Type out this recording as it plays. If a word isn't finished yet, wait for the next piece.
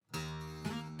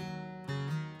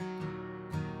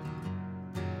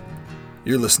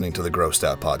You're listening to the Grossed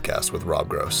Out Podcast with Rob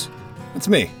Gross. It's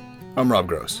me. I'm Rob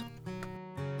Gross.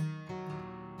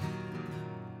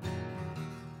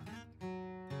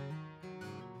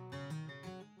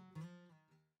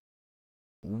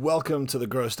 Welcome to the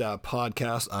Grossed Out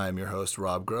Podcast. I am your host,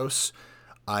 Rob Gross.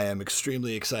 I am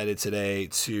extremely excited today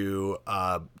to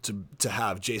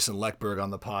have Jason Leckberg on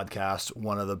the podcast.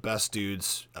 One of the best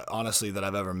dudes, honestly, that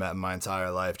I've ever met in my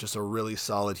entire life. Just a really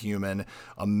solid human,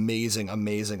 amazing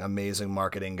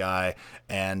marketing guy,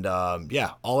 and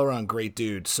all around great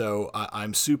dude. So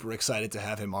I'm super excited to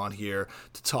have him on here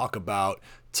to talk about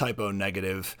Type O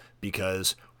Negative,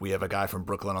 because we have a guy from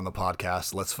Brooklyn on the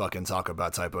podcast. Let's fucking talk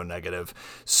about Type O Negative.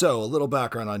 So, a little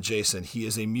background on Jason. He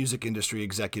is a music industry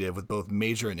executive with both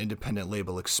major and independent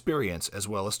label experience, as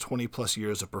well as 20 plus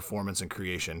years of performance and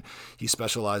creation. He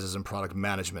specializes in product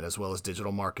management as well as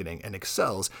digital marketing and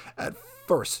excels at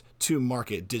first to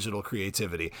market digital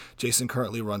creativity. Jason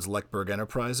currently runs Leckberg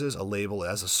Enterprises, a label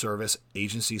as a service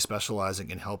agency specializing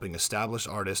in helping established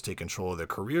artists take control of their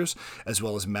careers, as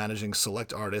well as managing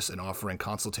select artists and offering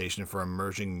consultation for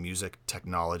emerging music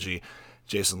technology.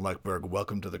 Jason Leckberg,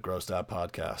 welcome to the Grossed Out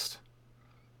Podcast.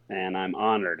 And I'm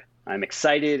honored. I'm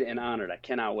excited and honored. I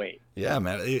cannot wait. Yeah,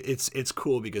 man, it's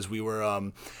cool because we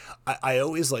were. I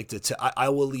always like to. I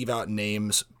will leave out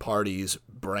names, parties,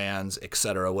 brands,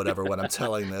 etc., whatever when I'm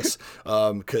telling this,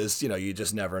 because you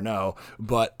just never know.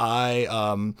 But I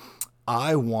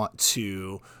want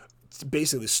to.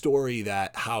 Basically, the story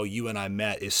that how you and I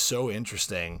met is so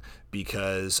interesting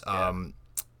because I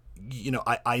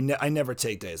never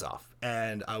take days off.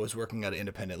 And I was working at an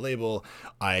independent label.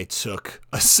 I took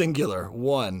a singular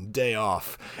one day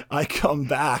off. I come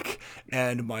back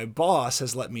and my boss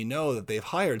has let me know that they've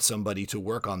hired somebody to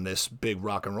work on this big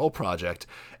rock and roll project.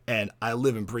 And I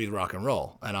live and breathe rock and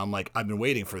roll. And I'm like, I've been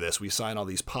waiting for this. We sign all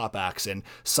these pop acts and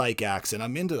psych acts, and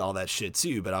I'm into all that shit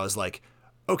too. But I was like,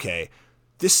 okay,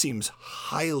 this seems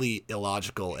highly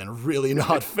illogical and really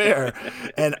not fair.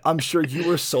 And I'm sure you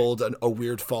were sold a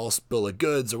weird false bill of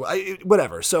goods or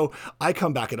whatever. So I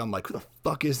come back and I'm like, who the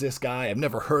fuck is this guy? I've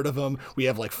never heard of him. We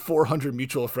have like 400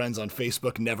 mutual friends on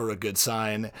Facebook, never a good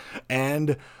sign.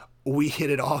 And we hit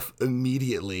it off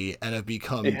immediately and have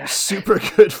become super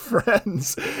good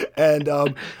friends. And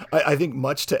I think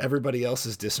much to everybody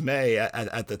else's dismay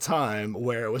at the time,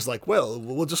 where it was like, well,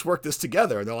 we'll just work this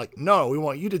together. And they're like, no, we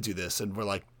want you to do this. And we're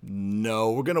like,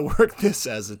 no, we're going to work this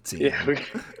as a team.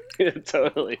 Yeah,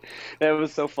 totally. That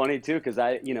was so funny too, because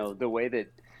the way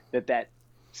that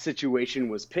situation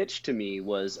was pitched to me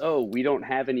was, oh, we don't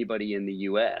have anybody in the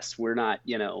U.S. We're not,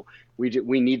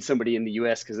 we need somebody in the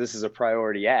U.S. because this is a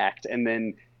priority act. And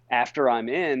then after I'm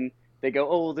in, they go,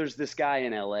 oh, well, there's this guy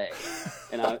in L.A.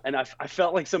 And I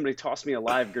felt like somebody tossed me a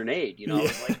live grenade. I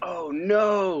was like, oh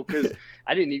no, because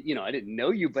I didn't know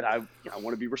you, but I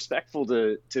want to be respectful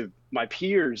to my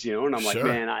peers, and I'm like, Sure.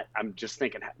 man, I'm just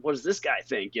thinking, what does this guy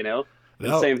think, No.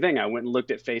 And same thing. I went and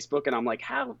looked at Facebook, and I'm like,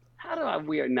 how do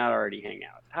we not already hang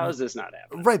out? How is this not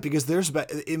happening? Right, because there's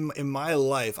in my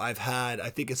life, I've had, I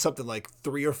think it's something like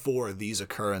 3 or 4 of these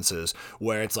occurrences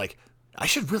where it's like, I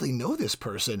should really know this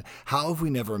person. How have we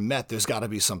never met? There's got to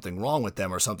be something wrong with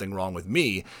them or something wrong with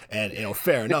me. And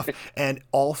fair enough. And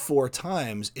all 4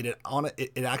 times, it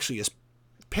actually is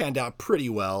panned out pretty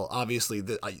well. Obviously,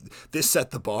 this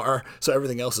set the bar, so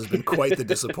everything else has been quite the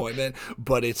disappointment.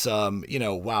 But it's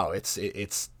wow,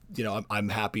 it's I'm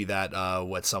happy that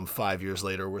some 5 years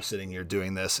later we're sitting here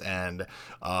doing this, and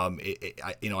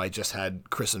I just had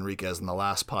Chris Enriquez in the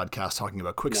last podcast talking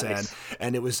about Quicksand, nice.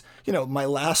 And it was my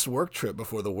last work trip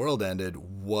before the world ended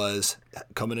was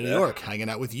coming to New York, hanging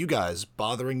out with you guys,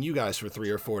 bothering you guys for 3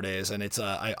 or 4 days, and it's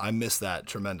I miss that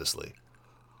tremendously.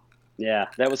 Yeah,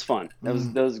 that was fun.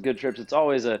 Those good trips. It's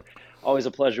always a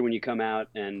pleasure when you come out,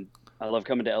 and I love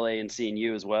coming to LA and seeing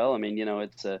you as well. I mean,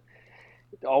 it's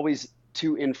always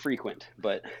too infrequent,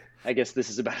 but I guess this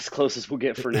is about as close as we'll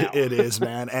get for now. It is,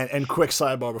 man. And quick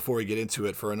sidebar before we get into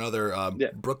it, for another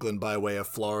Brooklyn by way of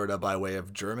Florida by way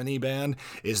of Germany band,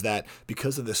 is that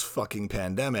because of this fucking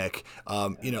pandemic,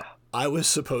 I was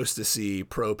supposed to see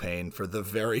Propane for the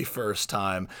very first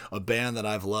time, a band that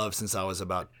I've loved since I was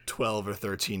about 12 or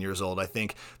 13 years old. I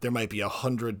think there might be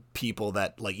 100 people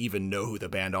that even know who the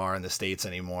band are in the States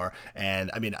anymore.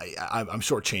 And I mean, I'm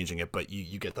shortchanging it, but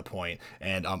you get the point.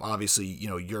 And obviously,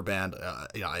 your band,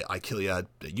 Ikilia,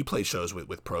 you played shows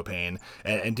with Propane,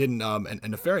 and didn't and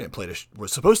Nefariant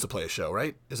was supposed to play a show,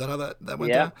 right? Is that how that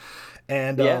went down?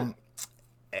 And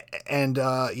And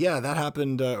yeah, that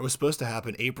happened. It was supposed to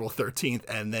happen April 13th,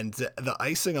 and then the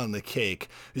icing on the cake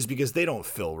is because they don't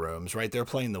fill rooms, right? They're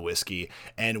playing the whiskey,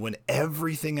 and when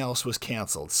everything else was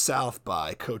canceled, South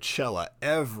by, Coachella,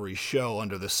 every show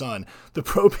under the sun, the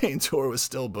Propane tour was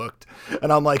still booked,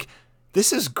 and I'm like,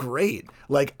 this is great.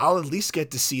 Like, I'll at least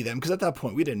get to see them, because at that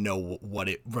point we didn't know what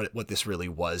this really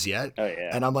was yet. Oh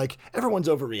yeah. And I'm like, everyone's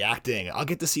overreacting. I'll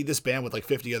get to see this band with like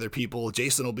 50 other people.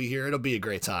 Jason will be here. It'll be a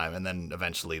great time. And then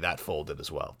eventually that folded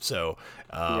as well. So,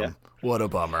 Yeah. what a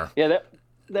bummer. Yeah,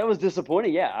 that was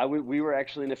disappointing. Yeah, we were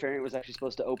actually in the Fahrenheit was actually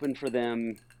supposed to open for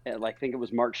them at, like, I think it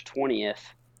was March 20th,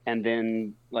 and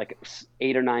then like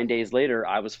 8 or 9 days later,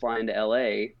 I was flying to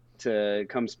LA to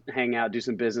come hang out, do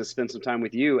some business, spend some time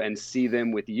with you, and see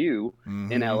them with you in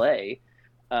Mm-hmm.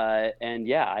 LA. And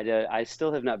yeah, I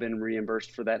still have not been reimbursed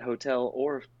for that hotel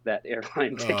or that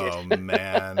airline ticket. Oh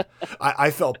man, I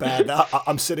felt bad.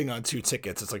 I'm sitting on 2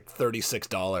 tickets. It's like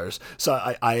 $36. So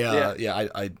Yeah,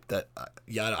 yeah,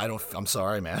 yeah, I don't. I'm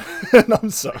sorry, man. I'm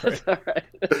sorry. that's all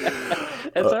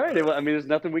right. That's all right. I mean, there's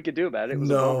nothing we could do about it. It was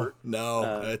a No, bummer.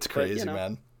 no, it's But crazy,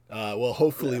 man. Well,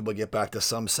 hopefully yeah, we'll get back to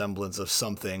some semblance of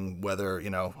something. Whether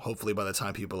hopefully by the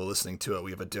time people are listening to it,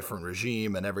 we have a different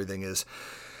regime and everything is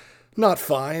not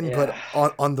fine, but yeah,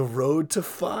 on the road to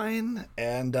fine,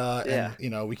 and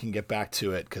yeah, we can get back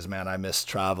to it because man, I miss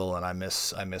travel and I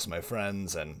miss my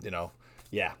friends and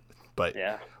yeah. But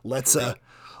yeah, for let's real.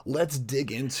 let's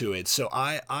dig into it. So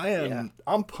Yeah.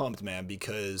 I'm pumped, man,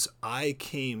 because I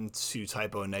came to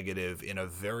Typo Negative in a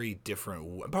very different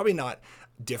way. Probably not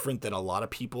different than a lot of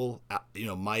people,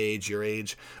 my age, your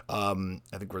age. I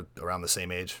think we're around the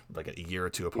same age, like a year or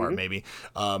two apart, Hmm. maybe.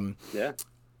 Yeah.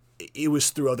 It was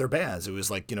through other bands. It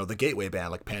was like, the gateway band,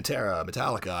 like Pantera,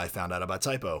 Metallica. I found out about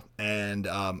Typo. And,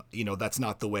 that's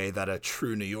not the way that a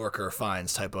true New Yorker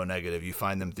finds Typo Negative. You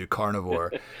find them through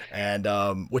Carnivore. And,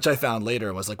 which I found later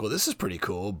and was like, well, this is pretty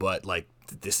cool, but like,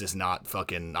 this is not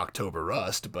fucking October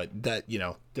Rust, but that,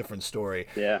 different story.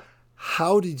 Yeah.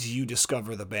 How did you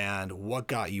discover the band? What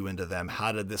got you into them?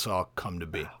 How did this all come to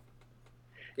be?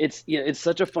 It's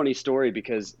such a funny story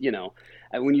because,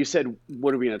 when you said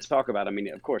what are we going to talk about, I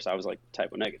mean, of course I was like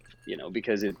Typo Negative,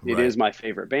 because it Right. is my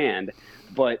favorite band.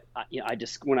 But I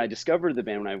just when I discovered the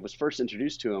band, when I was first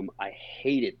introduced to them, I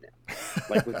hated them,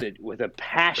 like with a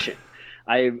passion.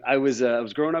 I was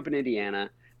growing up in Indiana,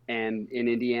 and in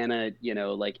Indiana,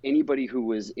 like anybody who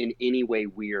was in any way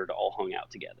weird all hung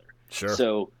out together. Sure.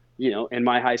 So, in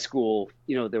my high school,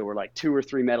 there were like two or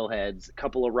three metalheads, a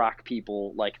couple of rock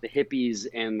people, like the hippies,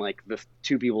 and like the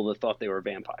two people that thought they were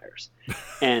vampires.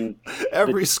 And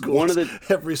Every one school, of the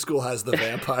every school has the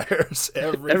vampires.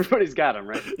 everybody's got them,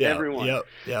 right? Yeah, Everyone. yep,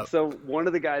 yep. So one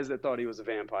of the guys that thought he was a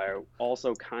vampire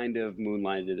also kind of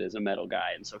moonlighted as a metal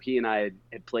guy, and so he and I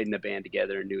had played in a band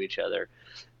together and knew each other.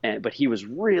 But he was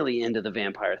really into the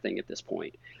vampire thing at this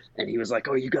point, and he was like,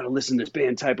 "Oh, you got to listen to this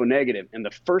band Typo Negative." And the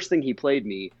first thing he played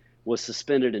me was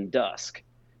Suspended in Dusk,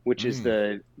 which is Mm,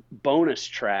 the bonus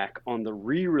track on the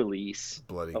re-release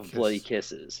bloody of Bloody kiss.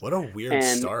 Kisses. What a weird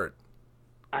And start.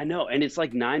 I know, and it's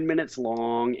like 9 minutes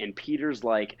long, and Peter's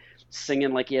like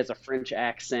singing like he has a French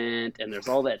accent, and there's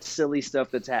all that silly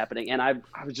stuff that's happening. And I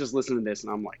was just listening to this,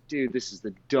 and I'm like, dude, this is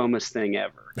the dumbest thing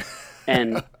ever.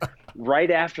 And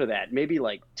right after that, maybe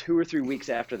like 2 or 3 weeks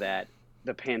after that,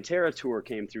 the Pantera tour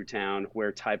came through town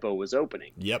where Typo was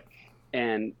opening. Yep.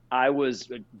 And I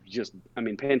was I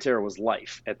mean, Pantera was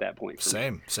life at that point for me.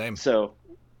 Same, same. So,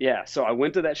 yeah, so I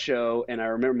went to that show, and I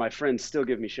remember my friends still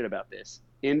give me shit about this.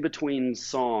 In between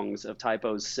songs of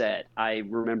Typo's set, I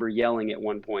remember yelling at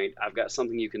one point, "I've got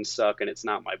something you can suck, and it's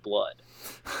not my blood,"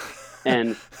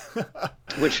 and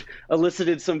which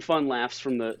elicited some fun laughs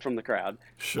from the crowd.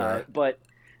 Sure. But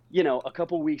a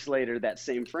couple weeks later, that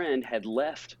same friend had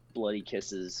left Bloody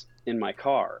Kisses in my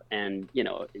car, and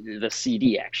the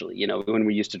CD actually, when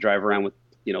we used to drive around with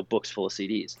books full of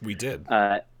CDs. We did.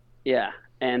 Yeah,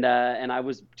 and I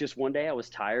was just one day I was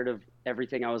tired of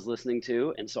everything I was listening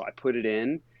to, and so I put it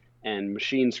in, and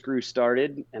Machine Screw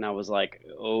started, and I was like,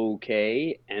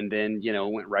 okay, and then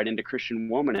went right into Christian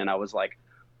Woman, and I was like,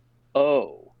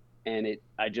 oh, and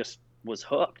I just was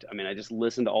hooked. I mean, I just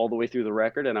listened all the way through the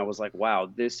record, and I was like, wow,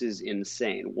 this is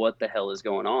insane. What the hell is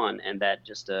going on? And that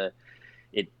just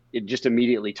it just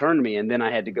immediately turned me, and then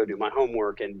I had to go do my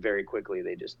homework, and very quickly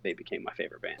they became my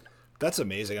favorite band. That's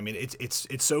amazing. I mean,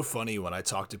 it's so funny when I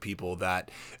talk to people that,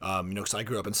 because I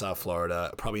grew up in South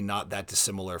Florida, probably not that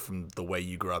dissimilar from the way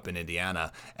you grew up in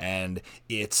Indiana. And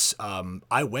it's,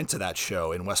 I went to that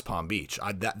show in West Palm Beach.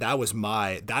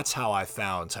 That's how I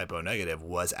found Type O Negative,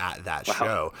 was at that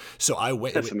show. So I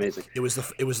went. That's amazing. It was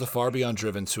the Far Beyond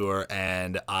Driven tour,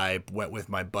 and I went with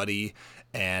my buddy,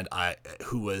 and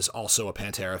who was also a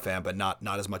Pantera fan, but not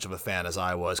as much of a fan as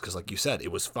I was, because like you said,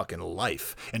 it was fucking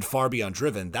life. And Far Beyond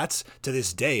Driven, that's to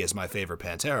this day is my favorite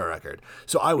Pantera record.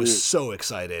 So I was so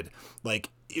excited,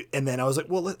 and then I was like,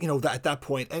 well, at that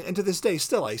point, and to this day,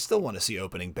 I still want to see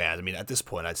opening band. I mean, at this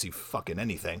point, I'd see fucking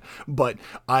anything. But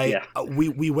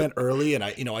we went early, and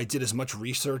I did as much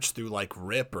research through like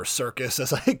Rip or Circus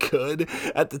as I could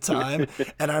at the time,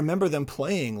 and I remember them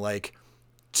playing like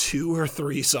 2 or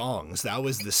 3 songs. That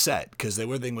was the set, because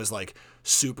everything was like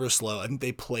super slow. I think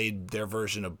they played their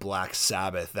version of Black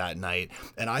Sabbath that night,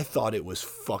 and I thought it was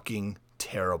fucking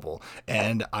terrible.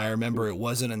 And I remember it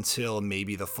wasn't until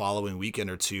maybe the following weekend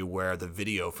or two where the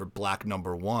video for Black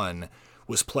Number One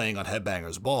was playing on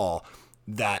Headbangers Ball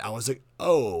that I was like,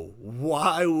 oh,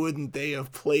 why wouldn't they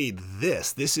have played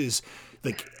this? This is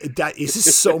like, that is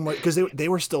just so much, because they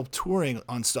were still touring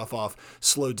on stuff off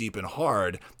Slow, Deep, and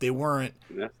Hard. They weren't,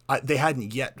 they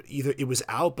hadn't yet either. It was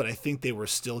out, but I think they were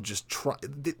still just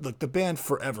look, the band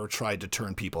forever tried to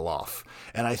turn people off.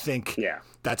 And I think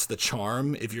that's the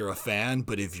charm if you're a fan,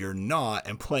 but if you're not,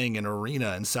 and playing an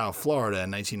arena in South Florida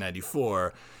in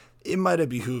 1994, it might have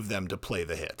behooved them to play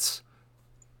the hits.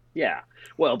 Yeah.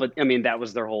 Well, but I mean, that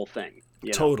was their whole thing.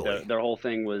 Totally. Their whole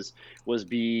thing was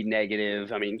be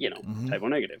negative. I mean, Type O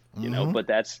Negative, but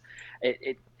that's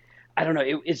it. I don't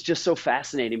know. It's just so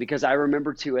fascinating, because I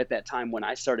remember too, at that time when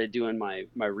I started doing my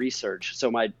research. So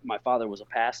my father was a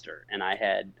pastor, and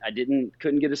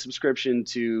couldn't get a subscription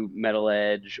to Metal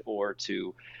Edge or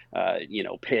to,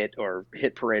 Pit or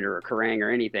Hit Parader or Kerrang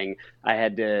or anything. I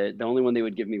had to, the only one they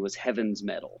would give me was Heaven's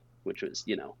Metal, which was,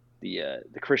 the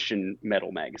Christian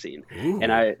metal magazine. Ooh.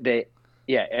 And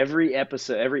every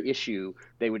episode, every issue,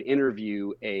 they would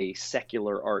interview a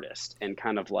secular artist and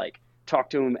kind of like talk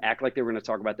to him, act like they were going to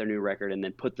talk about their new record, and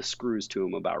then put the screws to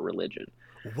him about religion.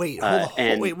 Wait, hold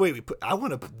on.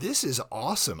 Wait. This is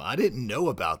awesome. I didn't know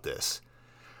about this.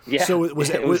 Yeah. So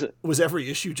was every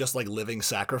issue just like Living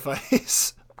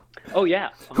Sacrifice? Oh yeah,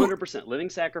 100%. Living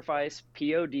Sacrifice,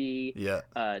 POD,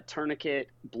 Tourniquet,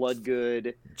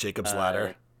 Bloodgood, Jacob's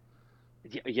Ladder.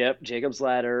 Yep, Jacob's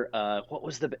Ladder. What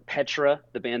was Petra,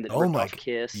 the band that ripped off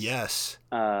Kiss? Yes.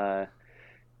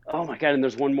 Oh my God! And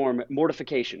there's one more,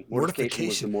 Mortification. Mortification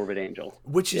was the Morbid Angel,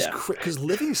 which is because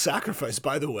Living Sacrifice,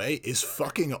 by the way, is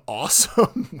fucking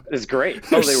awesome. It's great.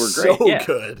 Oh, they were great. So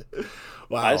good.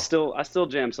 Wow. I still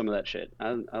jam some of that shit.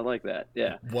 I like that.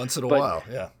 Yeah. Once in a while.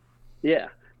 Yeah. Yeah.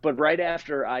 But right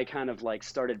after I kind of like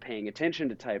started paying attention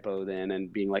to Type O then,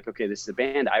 and being like, okay, this is a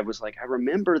band, I was like, I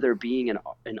remember there being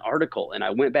an article, and I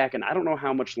went back, and I don't know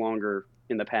how much longer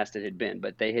in the past it had been,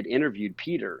 but they had interviewed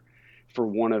Peter for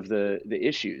one of the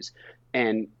issues,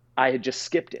 and I had just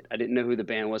skipped it. I didn't know who the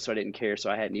band was, so I didn't care, so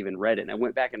I hadn't even read it. And I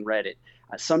went back and read it.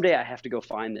 Someday I have to go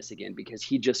find this again, because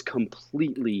he just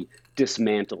completely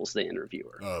dismantles the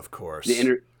interviewer. Oh, of course.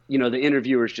 The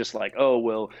interviewer's just like, oh,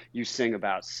 well, you sing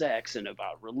about sex and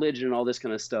about religion and all this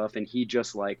kind of stuff. And he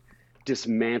just like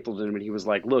dismantled him. And he was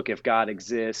like, look, if God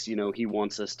exists, he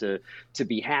wants us to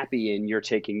be happy. And you're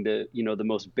taking the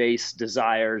most base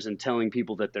desires and telling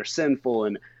people that they're sinful.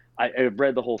 And I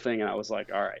read the whole thing, and I was like,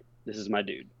 all right, this is my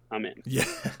dude. I'm in. Yeah,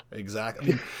 exactly. I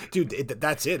mean, dude,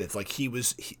 that's it. It's like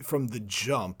from the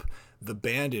jump, the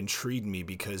band intrigued me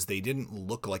because they didn't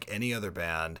look like any other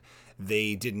band.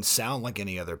 They didn't sound like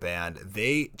any other band.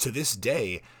 To this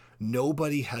day,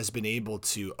 nobody has been able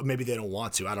to, maybe they don't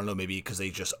want to, I don't know, maybe because they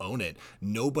just own it.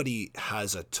 Nobody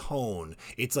has a tone.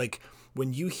 It's like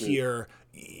when you hear,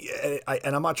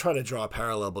 and I'm not trying to draw a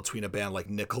parallel between a band like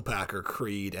Nickelback or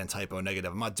Creed and Type O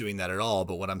Negative. I'm not doing that at all.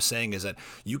 But what I'm saying is that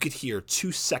you could hear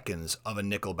 2 seconds of a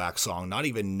Nickelback song, not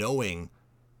even knowing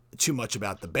too much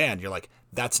about the band. You're like,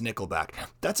 that's Nickelback.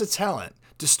 That's a talent.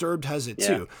 Disturbed has it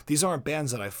too. These aren't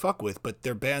bands that I fuck with, but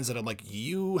they're bands that I'm like,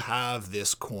 you have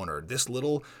this cornered. This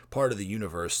little part of the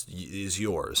universe is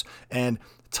yours. And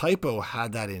Type O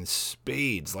had that in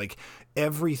spades. Like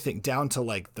everything down to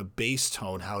like the bass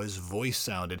tone, how his voice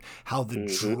sounded, how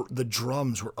the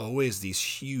drums were always these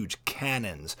huge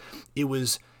cannons. It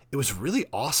was it was really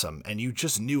awesome, and you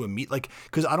just knew immediately, like,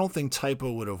 because I don't think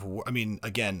Typo would have. I mean,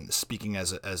 again, speaking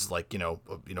as like a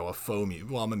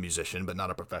well, I'm a musician, but not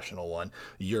a professional one.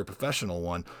 You're a professional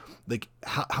one. Like,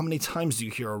 how many times do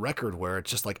you hear a record where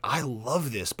it's just like, I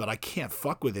love this, but I can't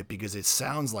fuck with it because it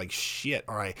sounds like shit,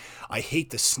 or I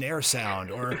hate the snare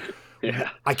sound, or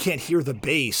Yeah. I can't hear the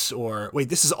bass, or wait,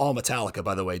 this is all Metallica,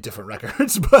 by the way, different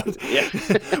records, but Yeah.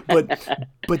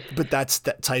 but that's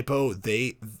that Typo.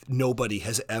 Nobody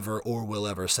has ever or will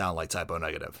ever sound like Typo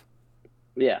Negative.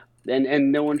 Yeah.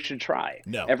 And no one should try.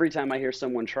 No. Every time I hear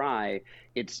someone try,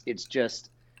 it's just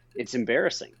it's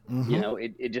embarrassing.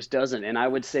 It just doesn't. And I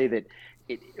would say that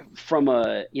it from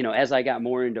a, as I got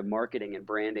more into marketing and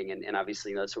branding, and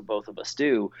obviously that's what both of us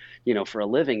do, for a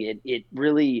living, it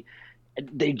really,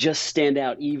 they just stand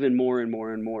out even more and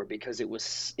more and more because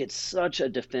it's such a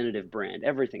definitive brand.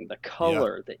 Everything, the Yeah.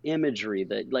 color, the imagery,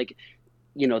 the like,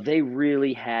 they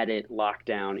really had it locked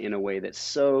down in a way that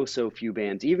so few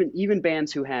bands, even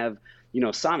bands who have,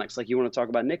 sonics, like you want to talk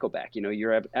about Nickelback,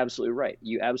 you're absolutely right.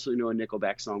 You absolutely know a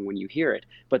Nickelback song when you hear it,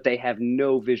 but they have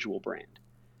no visual brand.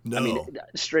 I mean, No.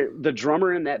 straight, the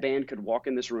drummer in that band could walk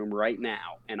in this room right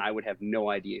now and I would have no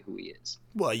idea who he is.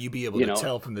 Well, you'd be able You to know,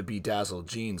 tell from the bedazzled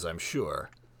jeans, I'm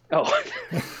sure. oh,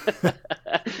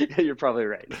 you're probably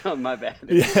right. Oh, my bad.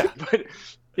 Yeah. But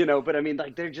but I mean,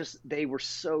 like they were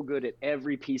so good at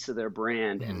every piece of their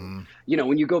brand, and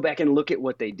when you go back and look at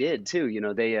what they did too,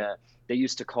 they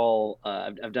used to call.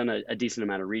 I've done a decent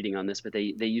amount of reading on this, but they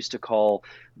used to call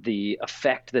the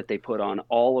effect that they put on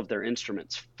all of their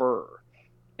instruments fur.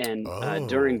 And Oh.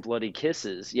 during Bloody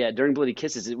Kisses,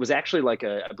 it was actually like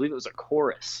I believe it was a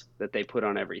chorus that they put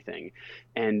on everything.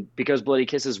 And because Bloody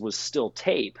Kisses was still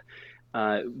tape,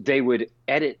 they would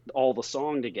edit the whole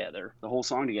song together,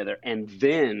 and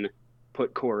then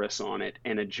put chorus on it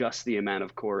and adjust the amount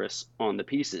of chorus on the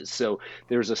pieces. So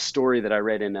there's a story that I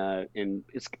read in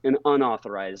it's an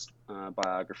unauthorized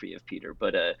biography of Peter,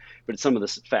 but some of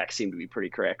the facts seem to be pretty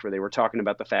correct, where they were talking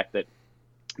about the fact that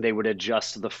they would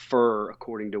adjust the fur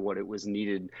according to what it was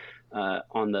needed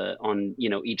on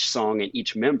each song and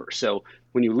each member. So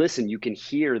when you listen, you can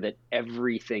hear that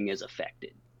everything is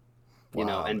affected.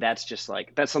 Wow. And that's just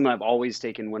like that's something I've always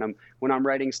taken when I'm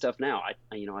writing stuff now.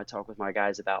 I talk with my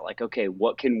guys about like, okay,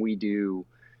 what can we do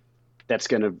that's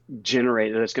going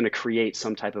to create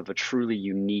some type of a truly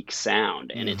unique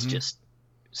sound, and it's just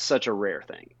such a rare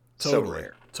thing, so Totally.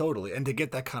 rare. Totally. And to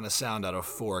get that kind of sound out of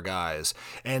four guys.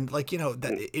 And like,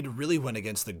 that it really went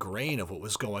against the grain of what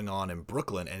was going on in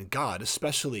Brooklyn, and God,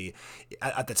 especially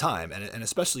at the time. And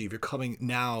especially if you're coming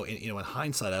now, in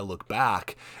hindsight, I look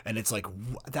back and it's like,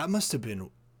 that must have been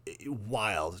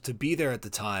wild to be there at the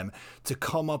time, to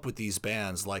come up with these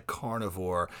bands like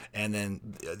Carnivore, and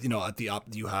then at the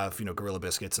you have Gorilla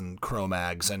Biscuits and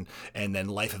Cro-Mags, and then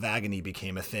Life of Agony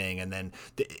became a thing, and then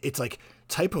it's like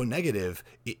Typo Negative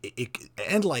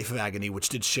and Life of Agony, which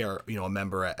did share a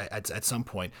member at some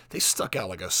point, they stuck out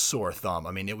like a sore thumb.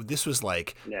 I mean, this was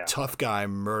like Yeah. tough guy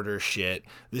murder shit.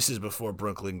 This is before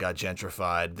Brooklyn got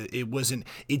gentrified.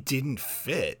 It didn't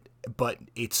fit, but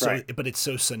Right. it's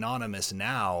so synonymous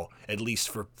now, at least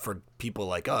for people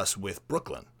like us, with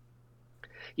Brooklyn.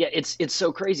 Yeah, it's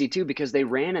so crazy too because they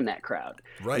ran in that crowd.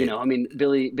 Right. I mean,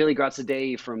 Billy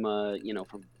Gratzadei from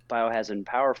Biohazard and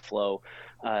Power Flow,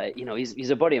 he's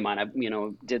a buddy of mine. I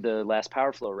did the last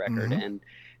Power Flow record, Mm-hmm.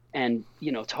 and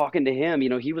talking to him,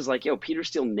 he was like, "Yo, Peter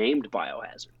Steele named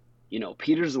Biohazard.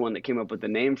 Peter's the one that came up with the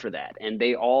name for that." And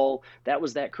that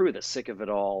was that crew, the Sick of It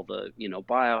All, the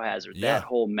Biohazard, that Yeah.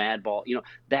 whole Madball,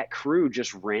 that crew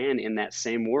just ran in that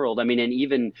same world. I mean, and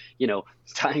even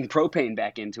tying Propane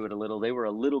back into it a little, they were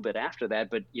a little bit after that,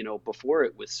 but before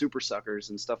it with Super Suckers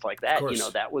and stuff like Of that,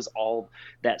 course. that was all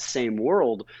that same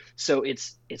world. So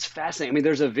it's fascinating. I mean,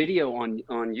 there's a video on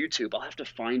YouTube. I'll have to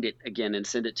find it again and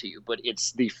send it to you, but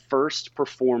it's the first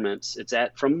performance. It's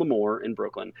from Lemoore in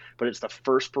Brooklyn, but it's the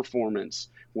first performance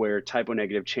where Typo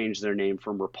Negative changed their name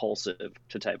from Repulsive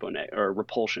to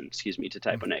Repulsion, excuse me, to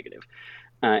Typo Negative.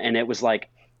 And it was like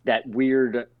that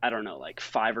weird, I don't know, like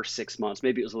 5 or 6 months,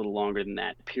 maybe it was a little longer than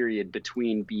that, period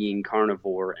between being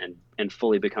Carnivore and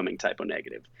fully becoming Typo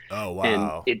Negative. Oh, And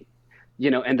wow.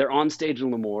 and they're on stage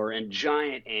in Lemoore and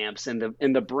giant amps, and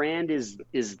the brand is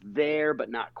there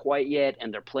but not quite yet,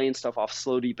 and they're playing stuff off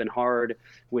Slow Deep and Hard,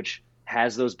 which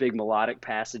has those big melodic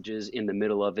passages in the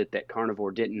middle of it that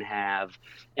Carnivore didn't have.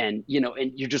 And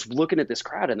and you're just looking at this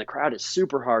crowd, and the crowd is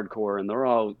super hardcore, and they're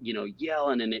all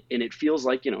yelling, and it feels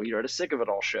like you're at a Sick of It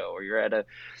All show, or you're at a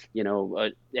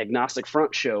Agnostic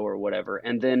Front show or whatever.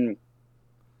 And then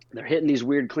they're hitting these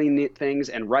weird clean things,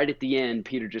 and right at the end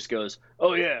Peter just goes,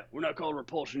 "Oh yeah, we're not called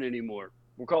Repulsion anymore,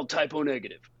 we're called Typo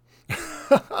Negative."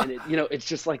 And it's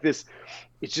just like this,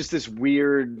 it's just this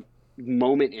weird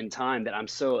moment in time that I'm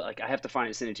so like, I have to find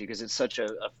it, send it to you, because it's such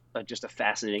just a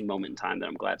fascinating moment in time that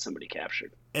I'm glad somebody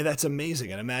captured. And that's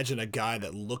amazing. And imagine a guy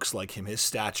that looks like him, his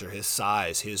stature, his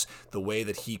size, the way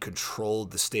that he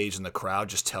controlled the stage and the crowd,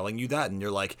 just telling you that, and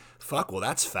you're like, fuck, well,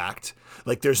 that's fact.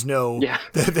 Like there's no Yeah.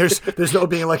 there's no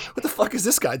being like, what the fuck is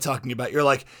this guy talking about? You're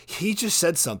like, he just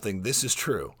said something, this is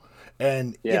true.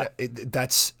 And Yeah.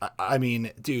 that's, I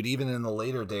mean, dude, even in the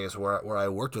later days where I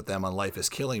worked with them on Life is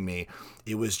Killing Me,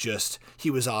 it was just, he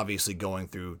was obviously going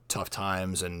through tough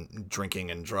times and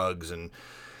drinking and drugs.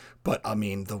 But I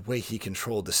mean, the way he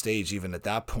controlled the stage, even at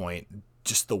that point,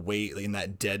 just the way in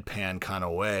that deadpan kind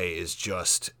of way is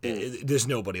just, there's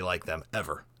nobody like them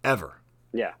ever.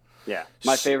 Yeah. Yeah.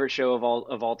 My favorite show of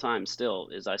all time still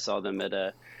is, I saw them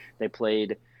they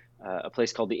played a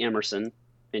place called the Emerson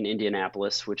in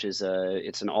Indianapolis, which is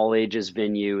it's an all ages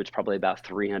venue. It's probably about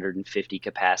 350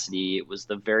 capacity. It was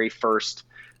the very first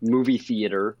movie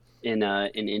theater in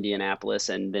Indianapolis,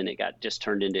 and then it got just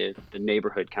turned into, the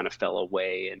neighborhood kind of fell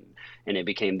away, and it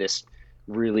became this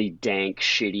really dank,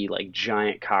 shitty, like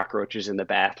giant cockroaches in the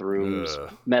bathrooms,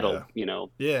 metal,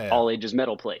 all ages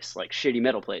metal place, like shitty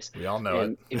metal place. We all know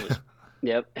and it was,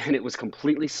 yep, and it was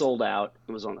completely sold out.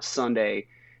 It was on a Sunday.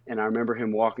 And I remember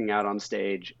him walking out on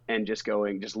stage and just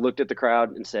looked at the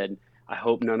crowd and said, I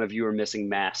hope none of you are missing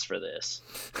mass for this.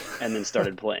 And then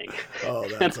started playing. Oh,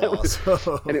 that's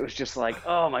awesome. And it was just like,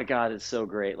 oh my God, it's so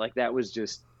great. Like that was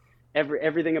just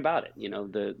everything about it.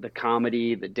 The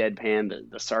comedy, the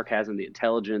deadpan, the sarcasm, the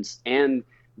intelligence, and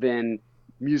then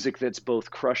music that's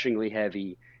both crushingly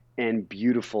heavy and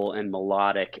beautiful and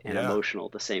melodic and emotional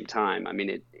at the same time. I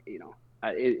mean,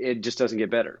 it just doesn't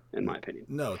get better, in my opinion.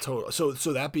 No, totally.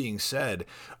 So that being said,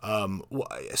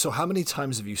 so how many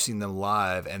times have you seen them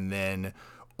live? And then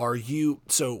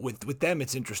so with them,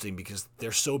 it's interesting because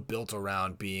they're so built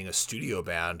around being a studio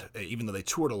band, even though they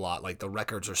toured a lot. Like the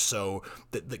records are so,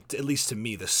 at least to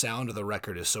me, the sound of the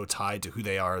record is so tied to who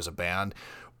they are as a band.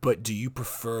 But do you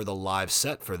prefer the live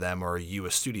set for them, or are you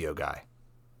a studio guy?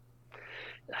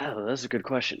 Oh, those are good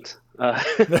questions.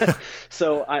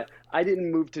 So I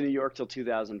didn't move to New York till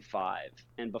 2005,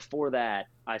 and before that,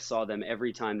 I saw them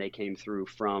every time they came through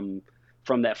from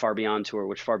that Far Beyond tour,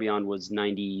 which Far Beyond was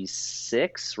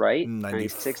 96, right?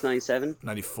 96, 97?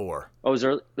 94. Oh, it was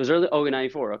early. It was early. Oh,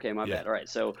 94. Okay, my bad. All right.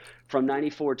 So from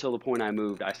 94 till the point I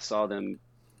moved, I saw them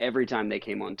every time they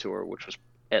came on tour, which was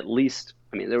at least,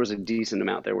 I mean, there was a decent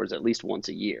amount. There was at least once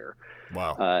a year.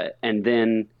 Wow. And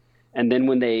then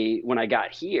when I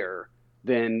got here,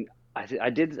 then I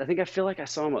think I feel like I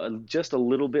saw them just a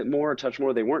little bit more, a touch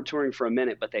more. They weren't touring for a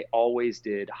minute, but they always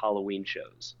did Halloween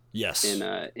shows. Yes.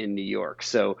 In New York.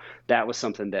 So that was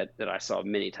something that I saw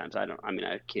many times. I don't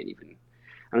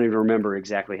even remember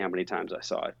exactly how many times I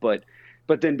saw it.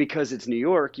 But then because it's New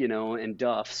York, and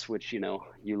Duff's, which, you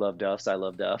love Duff's, I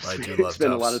love Duff's. I do love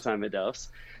Spend Duff's. a lot of time at Duff's.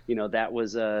 That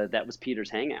was Peter's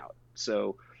hangout.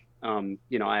 So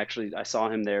I saw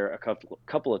him there a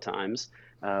couple of times,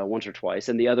 once or twice,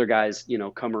 and the other guys,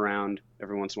 come around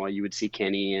every once in a while. You would see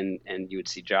Kenny and you would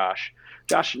see Josh.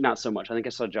 Josh, not so much. I think I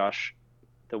saw Josh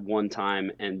the one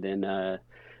time, and then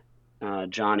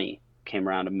Johnny came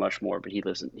around much more, but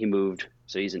he moved,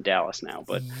 so he's in Dallas now.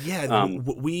 But yeah,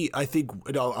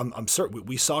 I'm certain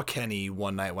we saw Kenny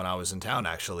one night when I was in town,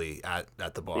 actually at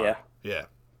the bar. Yeah,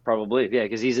 probably, yeah,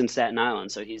 because he's in Staten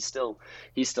Island, so he's still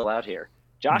out here.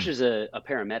 Josh is a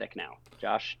paramedic now.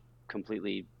 Josh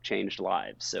completely changed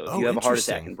lives. So if you have a heart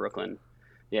attack in Brooklyn,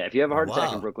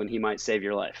 he might save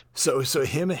your life. So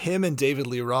him and David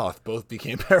Lee Roth both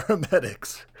became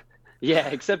paramedics. Yeah,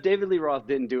 except David Lee Roth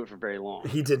didn't do it for very long.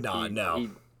 He did not. No.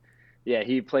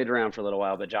 He played around for a little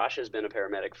while, but Josh has been a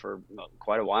paramedic for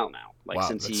quite a while now. Like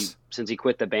since he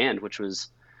quit the band, which was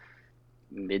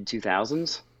mid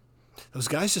 2000s. Those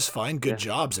guys just find good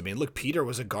jobs. I mean, look, Peter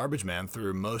was a garbage man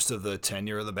through most of the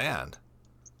tenure of the band.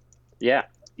 Yeah.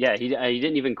 He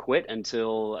didn't even quit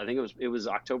until I think it was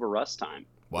October Rust time.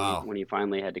 Wow. When he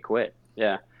finally had to quit.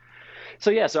 Yeah.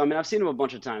 So I mean, I've seen him a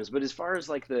bunch of times, but as far as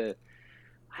like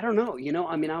I don't know,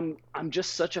 I mean, I'm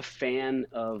just such a fan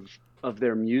of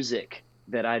their music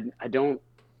that I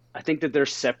think that they're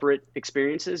separate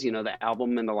experiences, the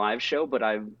album and the live show, but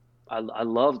I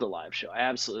love the live show. I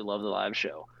absolutely love the live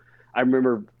show. I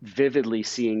remember vividly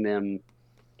seeing them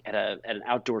at an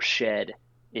outdoor shed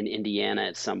in Indiana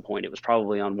at some point. It was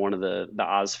probably on one of the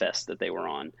Ozfest that they were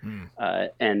on.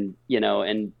 And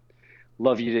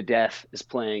Love You to Death is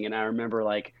playing. And I remember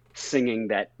like singing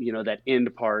that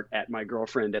end part at my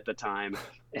girlfriend at the time,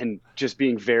 and just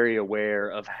being very aware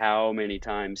of how many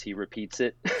times he repeats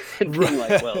it and being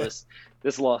like, well,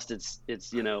 this lost its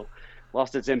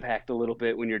impact a little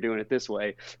bit when you're doing it this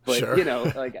way. But Sure.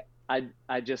 like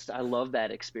I love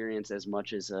that experience as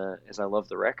much as I love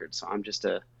the record. So I'm just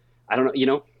I don't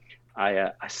know,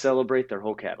 I celebrate their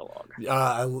whole catalog.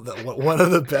 One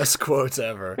of the best quotes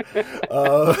ever.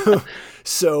 Uh,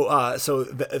 so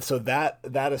that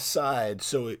aside,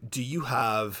 so do you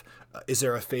have? Is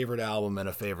there a favorite album and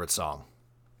a favorite song?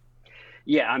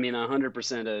 Yeah, I mean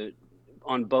 100%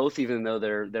 on both, even though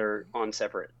they're on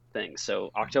separate things.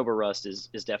 So October Rust is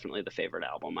definitely the favorite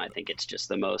album. I think it's just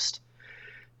the most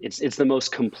it's the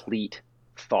most complete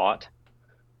thought,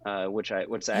 which I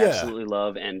Yeah. absolutely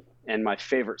love, and my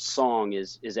favorite song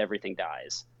is Everything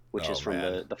Dies, which is Oh from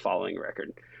man. the following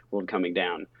record, World Coming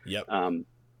Down. Yep.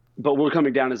 But World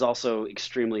Coming Down is also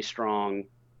extremely strong.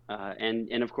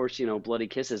 And of course, Bloody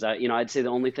Kisses. I'd say the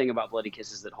only thing about Bloody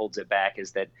Kisses that holds it back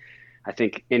is that I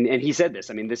think, and he said this.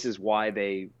 I mean, this is why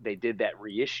they did that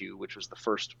reissue, which was the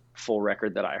first full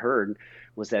record that I heard,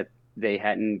 was that they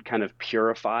hadn't kind of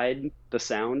purified the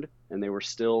sound, and they were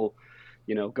still,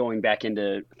 going back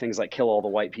into things like "Kill All the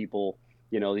White People,"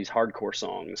 these hardcore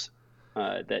songs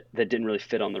that didn't really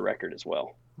fit on the record as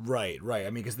well. Right, right. I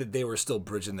mean, because they were still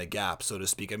bridging the gap, so to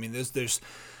speak. I mean,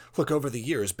 look, over the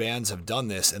years, bands have done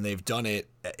this, and they've done it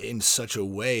in such a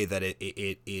way that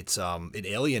it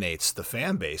alienates the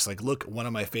fan base. Like, look, one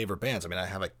of my favorite bands. I mean, I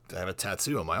have a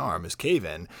tattoo on my arm is Cave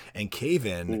In, and Cave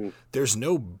In, Mm, there's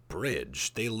no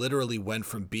bridge. They literally went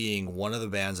from being one of the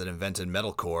bands that invented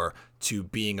metalcore to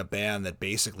being a band that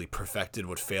basically perfected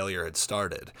what Failure had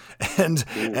started. And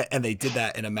mm. and they did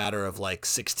that in a matter of like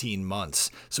 16 months.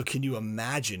 So can you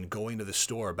imagine going to the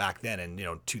store back then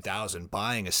in 2000,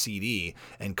 buying a CD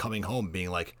and coming home being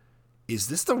like, is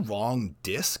this the wrong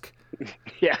disc?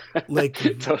 Yeah, Like,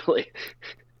 totally.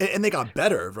 and they got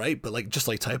better, right? But like, just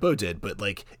like Typo did, but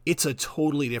like, it's a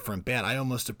totally different band. I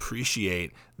almost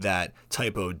appreciate that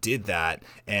Typo did that.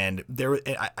 And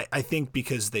I think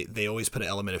because they always put an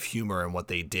element of humor in what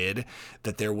they did,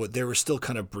 that there were still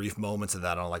kind of brief moments of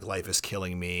that on like Life is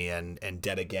Killing Me and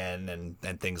Dead Again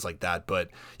and things like that. But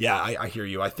yeah, I hear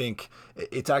you. I think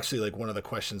it's actually like one of the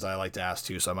questions I like to ask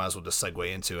too. So I might as well just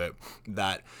segue into it,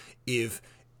 that if,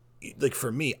 like,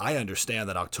 for me, I understand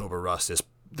that October Rust is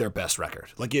their best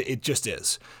record. Like, it just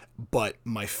is. But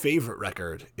my favorite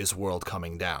record is World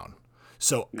Coming Down.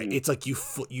 So Mm. it's like you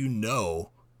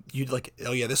like,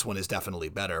 oh yeah, this one is definitely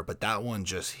better, but that one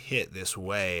just hit this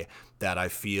way that I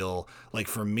feel like,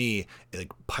 for me,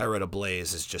 like Pirate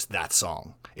Ablaze is just that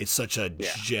song. It's such a Yeah.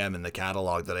 gem in the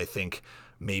catalog that I think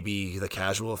maybe the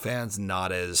casual fans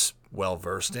not as well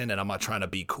versed in, and I'm not trying to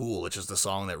be cool. It's just a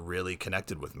song that really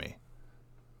connected with me.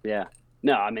 Yeah.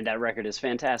 No, I mean that record is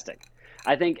fantastic.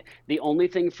 I think the only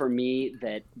thing for me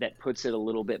that puts it a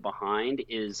little bit behind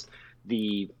is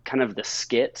the kind of the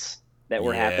skits that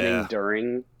were happening Yeah.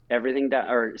 during everything down,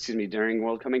 or excuse me, during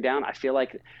World Coming Down. I feel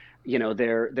like,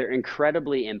 they're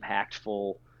incredibly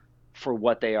impactful for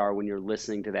what they are when you're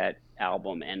listening to that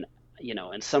album. And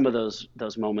some of those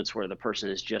moments where the person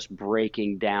is just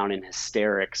breaking down in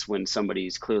hysterics when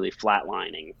somebody's clearly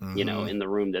flatlining, Mm-hmm. in the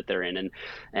room that they're in,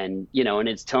 and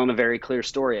it's telling a very clear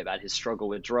story about his struggle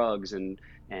with drugs and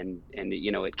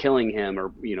it killing him, or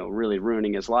really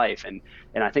ruining his life. And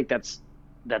I think that's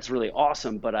really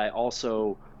awesome. But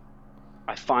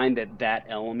I find that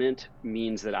element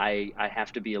means that I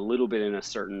have to be a little bit in a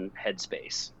certain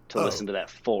headspace to Oh, listen to that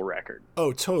full record,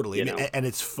 oh, totally. I you mean, know? and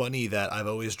it's funny that I've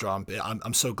always drawn.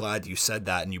 I'm so glad you said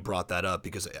that and you brought that up,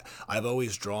 because I've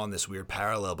always drawn this weird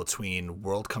parallel between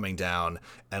World Coming Down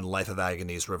and Life of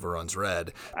Agony's River Runs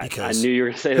Red, I because knew you were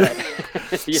going to say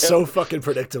that. Yep, so fucking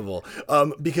predictable.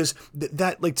 Because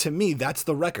that, like, to me, that's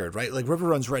the record, right? Like, River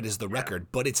Runs Red is the yeah, record,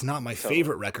 but it's not my totally.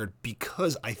 favorite record,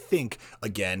 because I think,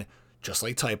 again, just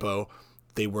like Typo,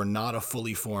 they were not a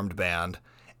fully formed band.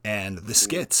 And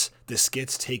Mm, the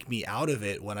skits take me out of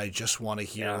it when I just want to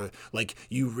yeah, hear, like,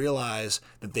 you realize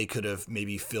that they could have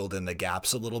maybe filled in the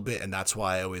gaps a little bit. And that's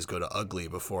why I always go to Ugly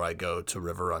before I go to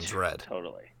River Runs Red.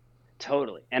 totally.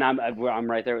 Totally. And I'm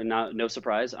right there. No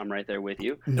surprise. I'm right there with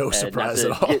you. No Not surprise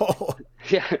at to get, all.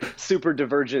 yeah, super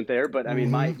divergent there, but I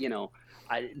mean, Hmm.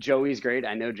 Joey's great.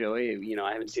 I know Joey,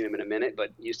 I haven't seen him in a minute, but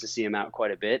used to see him out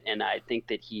quite a bit. And I think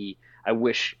that I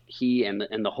wish he and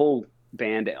the whole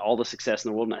band all the success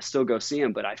in the world, and I still go see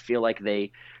him, but I feel like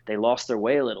they lost their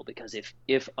way a little, because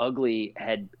if Ugly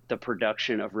had the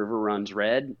production of River Runs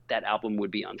Red, that album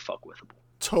would be unfuckwithable.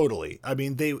 Totally. I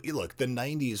mean, they look, the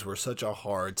 90s were such a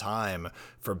hard time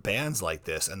for bands like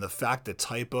this. And the fact that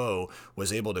Typo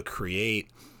was able to create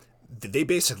they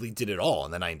basically did it all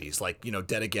in the 90s. Like, you know,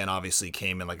 Dead Again obviously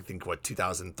came in, like, I think,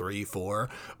 2003, 4,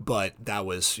 but that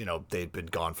was, you know, they'd been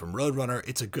gone from Roadrunner.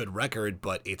 It's a good record,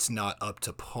 but it's not up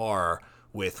to par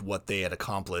with what they had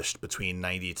accomplished between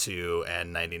 92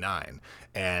 and 99.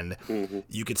 And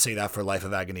you could say that for Life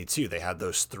of Agony too. They had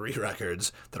those 3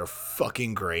 records that are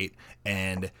fucking great,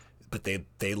 but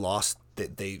they lost,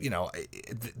 you know,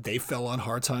 they fell on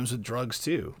hard times with drugs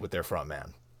too with their front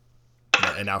man.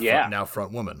 And now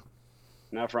front woman.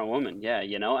 Now front woman, yeah,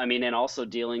 you know, I mean, and also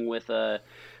dealing with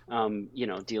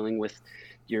dealing with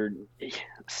your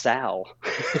Sal,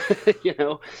 you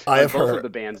know, I've both heard of the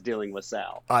bands dealing with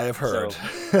Sal. I have heard,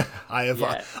 So,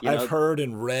 I've heard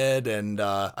and read, and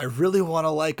I really want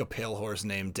to like A Pale Horse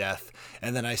Named Death,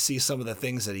 and then I see some of the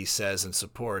things that he says and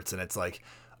supports, and it's like,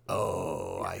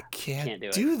 oh, I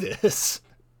can't do this.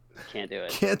 Can't do it.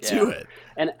 Can't do it.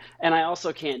 And I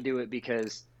also can't do it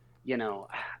because, you know,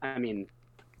 I mean,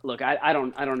 look, I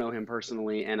don't know him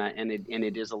personally, and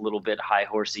it is a little bit high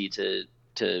horsey to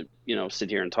you know, sit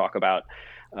here and talk about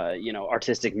you know,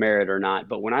 artistic merit or not.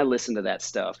 But when I listen to that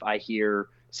stuff, I hear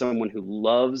someone who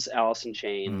loves Alice in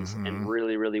Chains and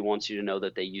really, really wants you to know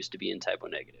that they used to be in Type O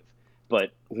Negative.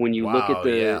 But when you look at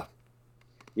the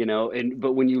you know,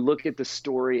 but when you look at the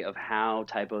story of how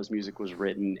Type O's music was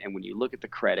written, and when you look at the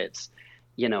credits,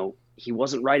 you know, he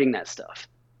wasn't writing that stuff.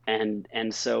 And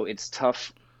so it's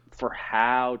tough for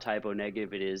how Type O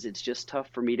Negative it is. It's just tough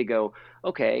for me to go,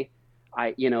 okay,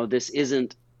 you know, this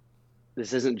isn't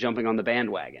jumping on the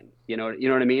bandwagon. You know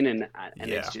what I mean? And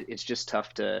it's just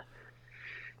tough to,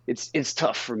 it's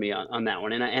tough for me on that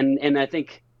one. And I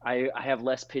think I have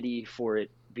less pity for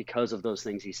it because of those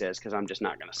things he says, because I'm just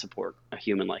not going to support a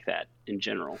human like that in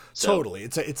general. So, totally.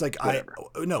 It's like whatever.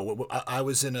 I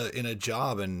was in a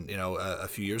job, and you know, a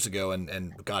few years ago,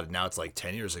 and God, now it's like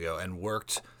 10 years ago, and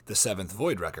worked the Seventh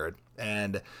Void record,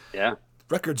 and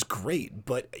record's great,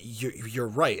 but you're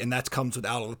right, and that comes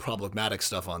without all the problematic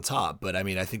stuff on top. But I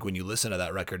mean, I think when you listen to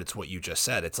that record, it's what you just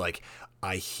said. It's like,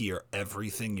 I hear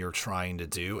everything you're trying to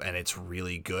do, and it's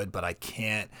really good, but I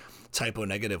can't. Type O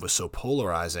Negative was so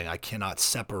polarizing. I cannot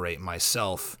separate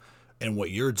myself and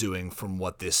what you're doing from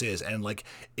what this is. And like,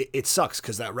 it sucks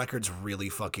because that record's really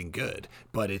fucking good,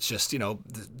 but it's just, you know,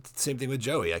 the same thing with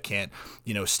Joey. I can't,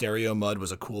 you know, Stereo Mud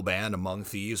was a cool band. Among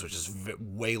Thieves, which is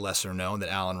way lesser known, that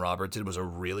Alan Robert did, was a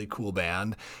really cool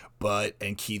band,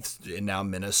 and Keith, and now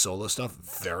Minna's solo stuff,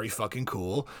 very fucking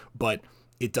cool, but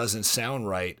it doesn't sound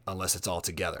right unless it's all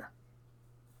together.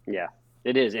 Yeah.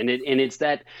 It is, and it's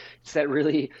that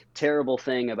really terrible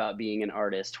thing about being an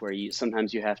artist, where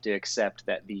sometimes you have to accept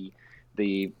that the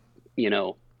you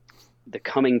know, the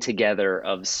coming together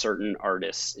of certain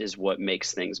artists is what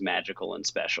makes things magical and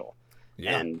special.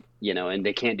 Yeah. And you know, and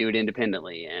they can't do it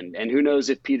independently, and who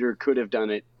knows if Peter could have done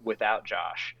it without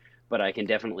Josh, but I can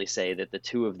definitely say that the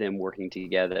two of them working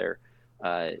together,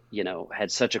 you know,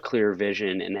 had such a clear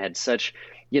vision, and had such,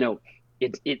 you know,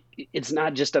 it's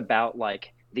not just about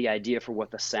like the idea for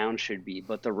what the sound should be,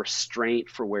 but the restraint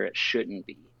for where it shouldn't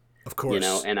be. Of course. You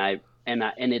know,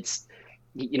 and it's,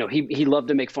 you know, he loved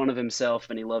to make fun of himself,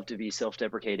 and he loved to be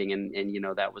self-deprecating, and you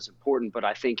know, that was important. But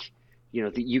I think, you know,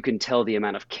 that you can tell the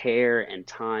amount of care and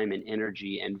time and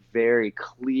energy and very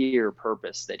clear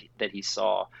purpose that he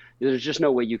saw. There's just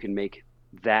no way you can make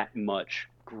that much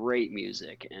great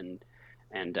music and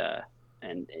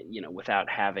you know, without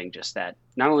having just that,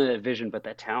 not only that vision, but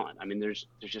that talent. I mean, there's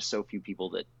just so few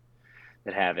people that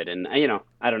have it. And, you know,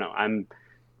 I don't know,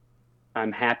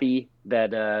 I'm happy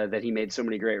that he made so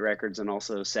many great records, and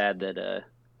also sad that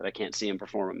I can't see him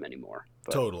perform them anymore.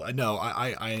 But. Totally. No,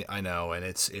 I know. And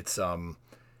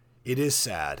it is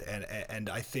sad, and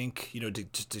I think, you know,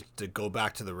 to go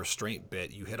back to the restraint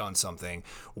bit, you hit on something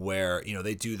where, you know,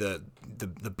 they do the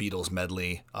Beatles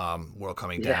medley, World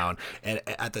Coming Down, and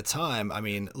at the time, I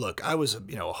mean, look, I was,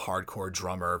 you know, a hardcore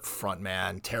drummer,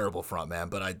 terrible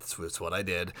frontman, but it's what I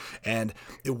did, and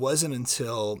it wasn't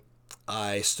until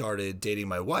I started dating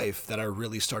my wife that I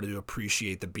really started to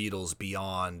appreciate the Beatles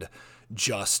beyond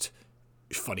just.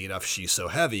 Funny enough, She's So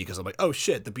Heavy, because I'm like, oh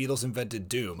shit, the Beatles invented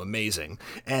doom, amazing.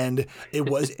 And it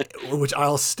was, which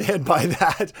I'll stand by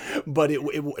that, but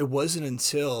it wasn't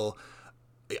until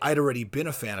I'd already been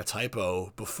a fan of Type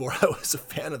O before I was a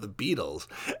fan of the Beatles,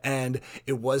 and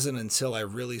it wasn't until I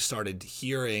really started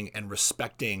hearing and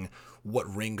respecting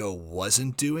what Ringo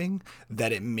wasn't doing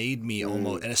that it made me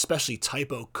almost, and especially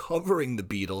Type O covering the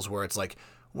Beatles, where it's like,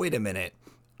 wait a minute,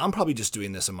 I'm probably just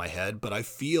doing this in my head, but I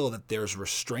feel that there's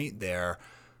restraint there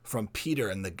from Peter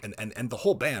and the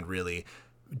whole band, really,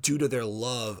 due to their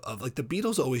love of, like, the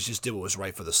Beatles always just did what was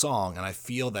right for the song, and I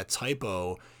feel that Type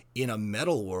O in a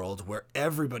metal world where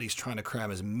everybody's trying to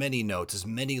cram as many notes, as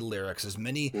many lyrics, as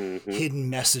many hidden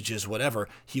messages, whatever.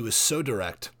 He was so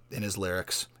direct in his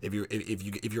lyrics.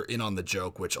 If you're in on the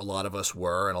joke, which a lot of us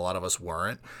were and a lot of us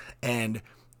weren't, and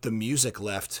the music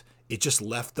it just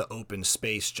left the open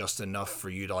space just enough for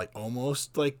you to like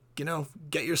almost like,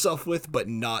 get yourself with, but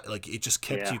not like it just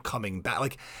kept you coming back.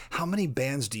 Like, how many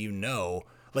bands do you know?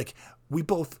 Like, we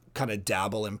both kind of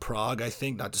dabble in prog, I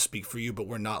think, not to speak for you, but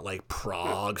we're not like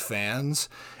prog fans.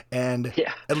 And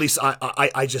at least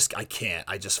I can't.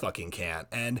 I just fucking can't.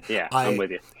 And I'm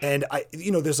with you. And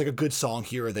there's like a good song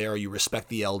here or there, you respect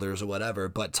the elders or whatever,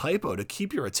 but Type O, to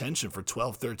keep your attention for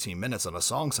 12, 13 minutes on a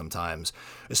song sometimes,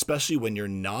 especially when you're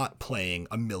not playing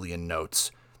a million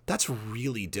notes, that's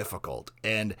really difficult.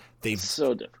 And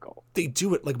so difficult. They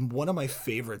do it. Like, one of my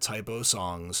favorite Type O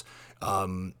songs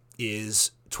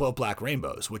is 12 Black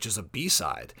Rainbows, which is a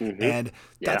B-side. And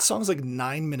that song's like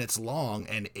 9 minutes long,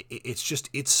 and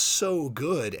it's so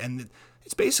good. And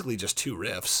it's basically just two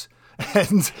riffs.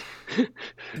 And,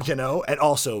 and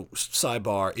also,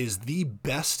 sidebar, is the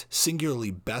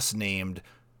singularly best named,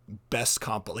 best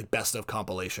of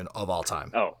compilation of all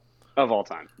time. Oh, of all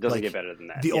time. Doesn't get better than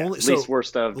that. Least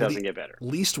worst of doesn't get better.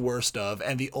 Least worst of,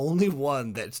 and the only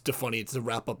one that's funny to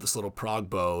wrap up this little prog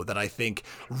bow that I think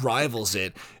rivals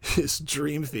it is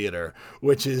Dream Theater,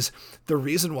 which is the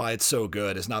reason why it's so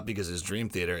good is not because it's Dream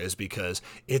Theater, is because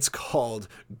it's called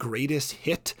Greatest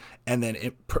Hit and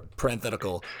then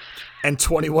parenthetical and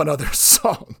 21 other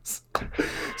songs.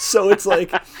 So it's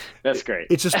like that's great.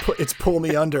 It's Pull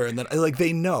Me Under, and then like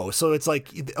they know. So it's like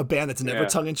a band that's never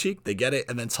tongue in cheek, they get it,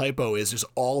 and then Type O is just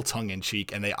all tongue in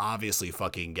cheek, and they obviously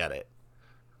fucking get it.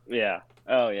 Yeah.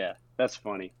 Oh yeah, that's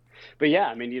funny. But yeah,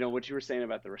 I mean, what you were saying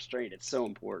about the restraint, it's so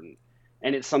important,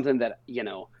 and it's something that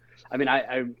I mean,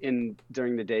 I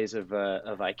during the days of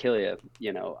Ikilia,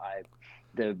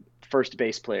 the first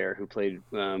bass player who played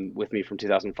with me from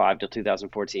 2005 till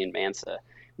 2014, Mansa,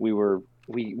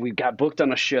 we got booked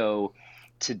on a show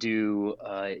to do,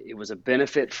 it was a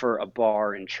benefit for a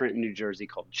bar in Trenton, New Jersey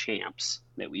called Champs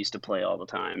that we used to play all the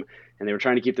time. And they were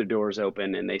trying to keep their doors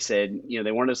open. And they said,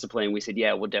 they wanted us to play. And we said,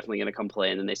 yeah, we're definitely going to come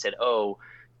play. And then they said, oh,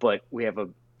 but we have a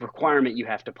requirement. You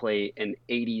have to play an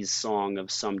 80s song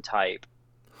of some type.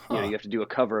 You have to do a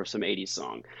cover of some 80s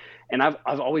song. And I've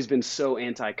always been so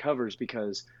anti-covers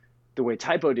because the way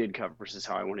Type O did covers is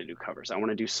how I want to do covers. I want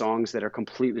to do songs that are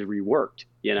completely reworked,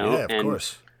 Yeah, of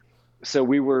course. So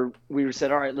we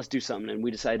said, all right, let's do something. And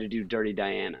we decided to do Dirty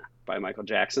Diana by Michael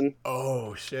Jackson.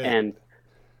 Oh, shit. And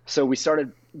so we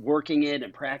started working it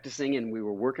and practicing, and we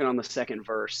were working on the second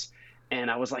verse. And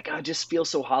I was like, I just feel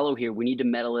so hollow here. We need to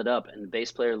metal it up. And the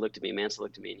bass player looked at me, Mansa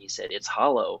looked at me, and he said, it's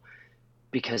hollow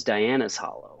because Diana's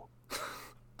hollow.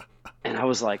 And I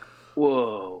was like,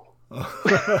 whoa. And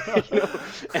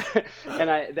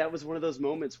that was one of those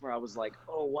moments where I was like,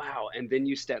 oh, wow. And then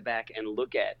you step back and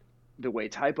look at the way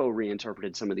Type O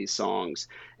reinterpreted some of these songs,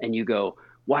 and you go,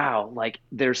 wow, like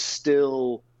there's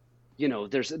still,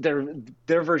 there's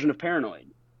their version of Paranoid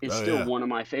is one of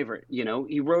my favorite.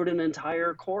 He wrote an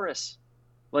entire chorus.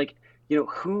 Like,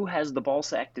 who has the ball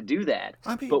sack to do that?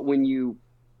 But when you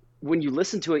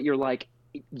listen to it, you're like,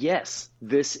 yes,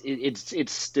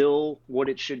 it's still what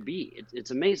it should be.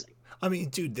 It's amazing. I mean,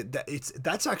 dude,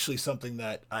 that's actually something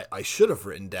that I should have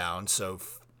written down. So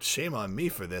shame on me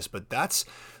for this, but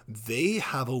they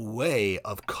have a way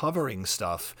of covering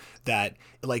stuff that,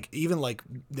 like, even like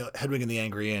Hedwig and the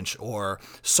Angry Inch or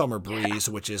Summer Breeze,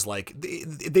 which is like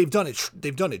they've done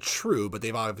it true, but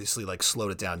they've obviously like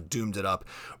slowed it down, doomed it up.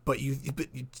 But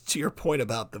to your point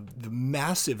about the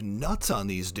massive nuts on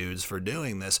these dudes for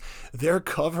doing this, their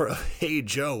cover of Hey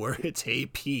Joe, where it's Hey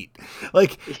Pete,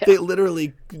 like they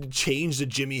literally changed a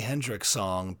Jimi Hendrix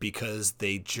song because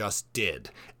they just did,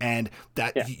 and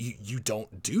that you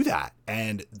don't do that.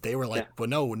 And they were like, well,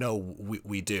 no,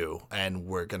 we do, and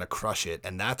we're gonna crush it.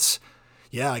 And that's,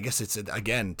 I guess it's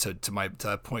again to my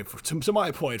point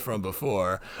from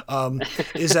before,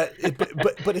 is that,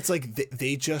 but it's like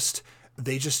they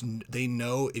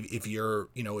know if you're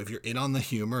in on the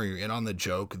humor, you're in on the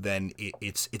joke, then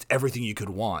it's everything you could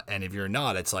want. And if you're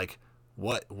not, it's like,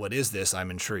 what is this?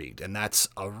 I'm intrigued. And that's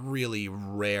a really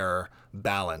rare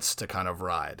balance to kind of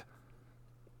ride.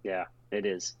 Yeah, it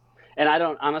is. And I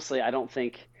don't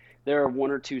think there are one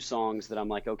or two songs that I'm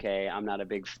like, okay, I'm not a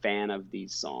big fan of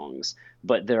these songs,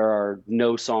 but there are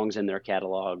no songs in their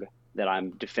catalog that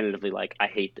I'm definitively like, I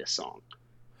hate this song,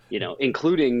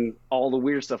 including all the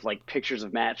weird stuff like Pictures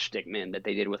of Matchstick Men that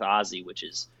they did with Ozzy, which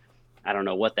is, I don't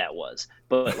know what that was,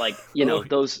 but like,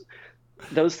 those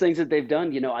things that they've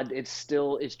done,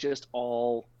 it's just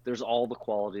all, there's all the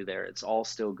quality there. It's all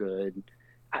still good.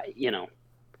 you know,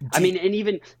 I mean, and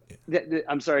even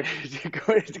I'm sorry to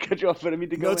cut you off, but I mean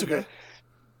to No, go it's into okay.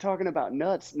 talking about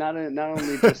nuts, not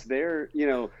only just their,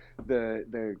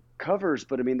 the covers,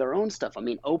 but I mean their own stuff. I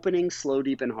mean, opening Slow,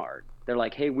 Deep, and Hard. They're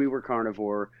like, hey, we were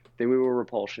Carnivore, then we were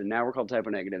Repulsion, now we're called Type O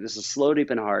Negative. This is Slow, Deep,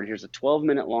 and Hard. Here's a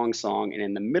 12-minute long song, and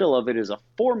in the middle of it is a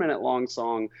 4-minute long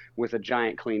song with a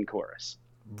giant clean chorus.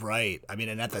 Right. I mean,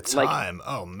 and at the Like, time,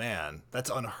 oh man, that's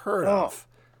unheard oh of.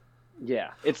 yeah,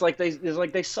 it's like they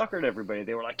suckered everybody.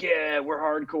 They were like, yeah, we're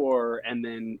hardcore, and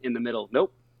then in the middle,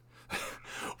 nope.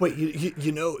 Wait,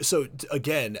 so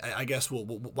again, I guess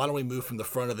why don't we move from the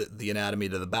front of the anatomy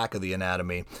to the back of the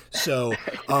anatomy? So,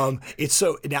 it's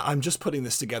so now I'm just putting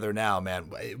this together now,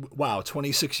 man. Wow,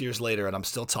 26 years later, and I'm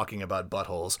still talking about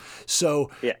buttholes.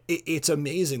 So Yeah. it's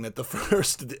amazing that the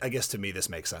first, I guess to me this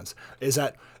makes sense, is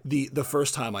that the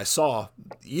first time I saw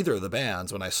either of the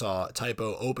bands, when I saw Type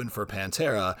O open for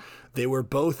Pantera, they were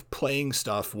both playing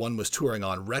stuff. One was touring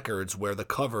on records where the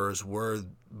covers were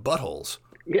buttholes.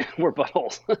 Yeah, we're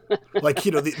buttholes. Like,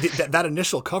 that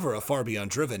initial cover of Far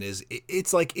Beyond Driven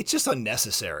it's like, it's just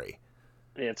unnecessary.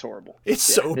 It's horrible. It's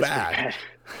Yeah, so it's pretty bad.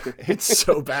 bad. It's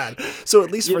so bad. So at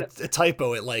least You for know,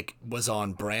 Typo, it like was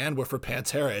on brand. Where for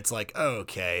Pantera, it's like,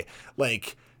 okay,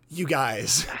 like, you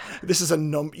guys, this is a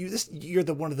you're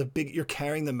the one of the big. You're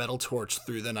carrying the metal torch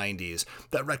through the '90s.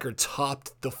 That record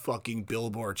topped the fucking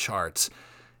Billboard charts.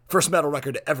 First metal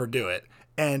record to ever do it,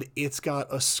 and it's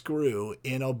got a screw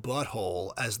in a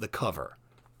butthole as the cover.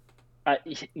 I,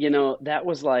 that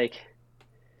was like,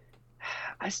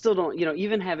 I still don't,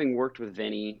 even having worked with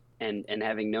Vinny and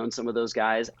having known some of those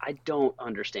guys, I don't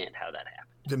understand how that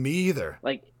happened. To me either.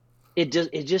 Like, it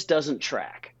just doesn't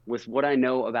track with what I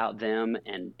know about them,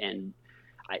 and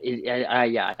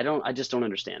yeah, I just don't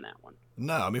understand that one.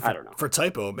 No, I mean I don't know. for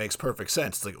Typo, it makes perfect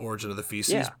sense. It's like Origin of the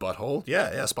Feces, Yeah, butthole.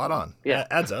 Yeah, yeah, spot on. yeah.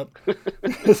 Adds up.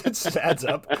 It just adds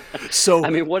up. So I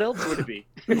mean, what else would it be?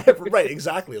 right,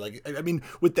 exactly. Like, I mean,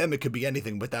 with them it could be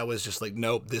anything, but that was just like,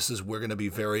 nope. We're gonna be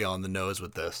very on the nose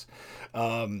with this.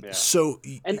 Yeah. So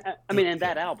And I mean, and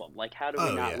that album, like, how do we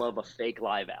oh not yeah, love a fake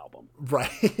live album?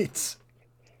 right.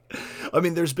 I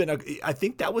mean, I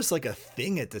think that was like a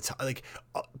thing at the time. Like,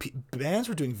 bands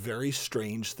were doing very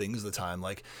strange things at the time.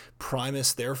 Like,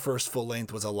 Primus, their first full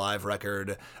length was a live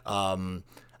record. The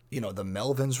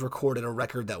Melvins recorded a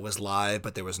record that was live,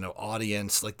 but there was no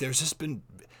audience. Like, there's just been,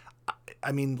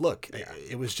 I mean, look, Yeah.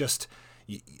 it was just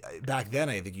back then.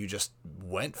 I think you just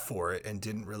went for it and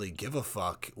didn't really give a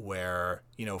fuck. Where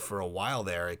for a while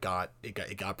there, it got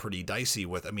pretty dicey.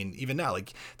 With, I mean, even now,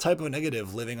 like, Type O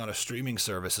Negative living on a streaming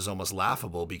service is almost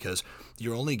laughable because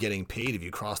you're only getting paid if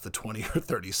you cross the 20 or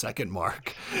 30-second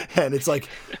mark, and it's like,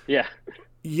 Yeah.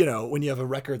 when you have a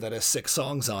record that has 6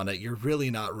 songs on it, you're really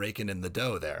not raking in the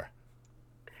dough there.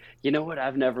 You know what?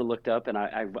 I've never looked up, and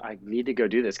I need to go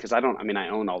do this because I mean, I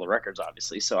own all the records,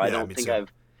 obviously, so I Yeah, don't me think too.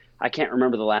 I can't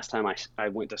remember the last time I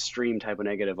went to stream Type O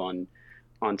Negative on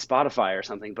Spotify or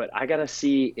something, but I gotta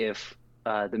see if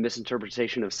the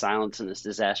Misinterpretation of Silence and Its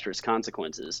Disastrous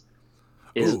Consequences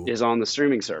Ooh, is on the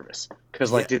streaming service. Because,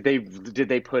 yeah, like, did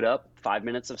they put up 5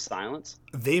 minutes of silence?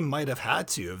 they might have had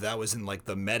to if that was in like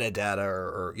the metadata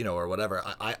or whatever.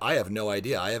 I have no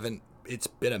idea. I haven't. It's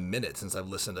been a minute since I've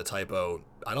listened to Typo.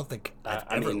 I don't think I've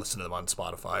I ever mean, listened to them on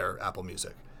Spotify or Apple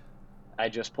Music. I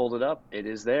just pulled it up. It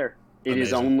is there. It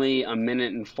is Amazing. only a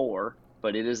minute and four,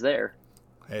 but it is there.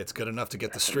 Hey, it's good enough to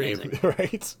get the That's stream, amazing.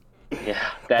 right?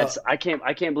 Yeah, Uh, I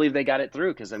can't believe they got it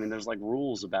through because I mean, there's like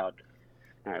rules about.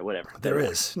 All right, whatever. there Never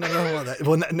mind. is.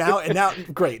 Well, now,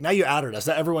 great. Now you outed us.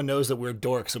 Now everyone knows that we're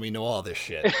dorks and we know all this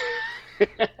shit.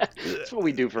 That's what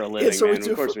we do for a Yeah, living, so we man.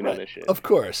 do Of course, we know right, this shit. of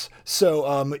course.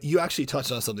 So, you actually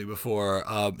touched on something before.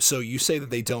 So you say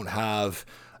that they don't have,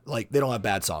 like, they don't have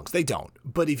bad songs. They don't.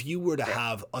 But if you were to Yeah.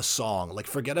 have a song, like,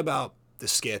 forget about the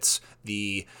skits,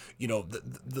 the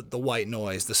white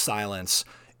noise, the silence.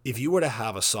 If you were to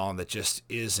have a song that just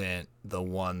isn't the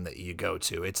one that you go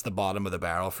to, it's the bottom of the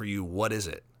barrel for you. What is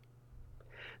it?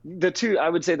 The two, I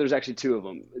would say, there's actually two of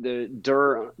them: the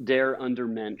Dare Under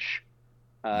Mensch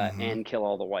Hmm. and Kill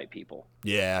All the White People.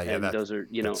 Yeah, yeah, And those are,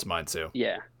 that's mine too.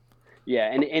 yeah,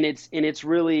 yeah, and it's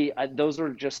really those are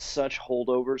just such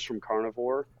holdovers from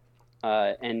Carnivore.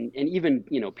 And even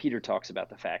Peter talks about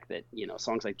the fact that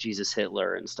songs like Jesus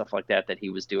Hitler and stuff like that he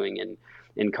was doing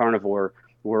in Carnivore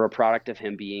were a product of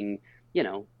him being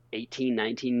 18,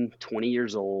 19, 20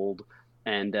 years old,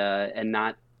 and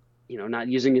not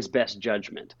using his best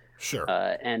judgment. Sure.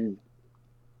 And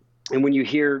when you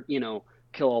hear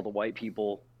Kill All the White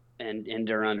People and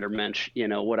Der Under Mensch,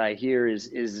 what I hear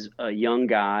is a young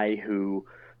guy who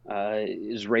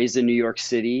is raised in New York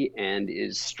City and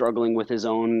is struggling with his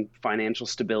own financial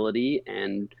stability.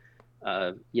 And,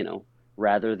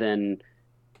 rather than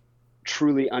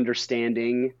truly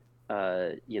understanding,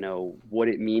 what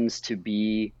it means to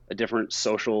be a different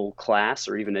social class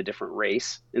or even a different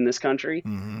race in this country,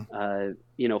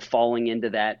 Mm-hmm. falling into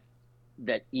that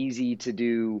easy to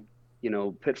do,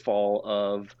 pitfall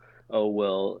of, oh,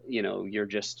 well, you're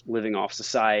just living off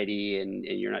society and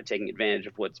you're not taking advantage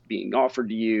of what's being offered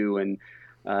to you. And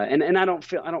I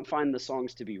don't find the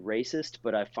songs to be racist,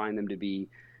 but I find them to be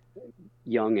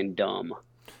young and dumb,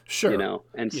 Sure.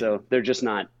 and Yeah. so they're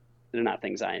not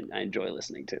things I enjoy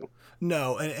listening to.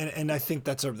 No, and I think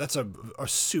that's a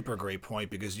super great point,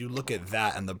 because you look at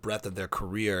that and the breadth of their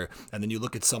career, and then you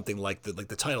look at something like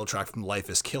the title track from Life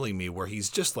Is Killing Me, where he's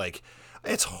just like,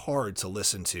 it's hard to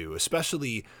listen to,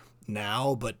 especially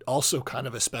now, but also kind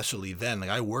of especially then. Like,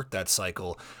 I worked that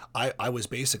cycle. I was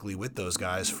basically with those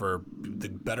guys for the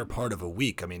better part of a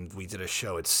week. I mean, we did a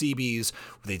show at CB's.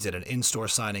 They did an in-store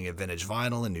signing at Vintage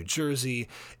Vinyl in New Jersey.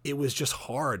 It was just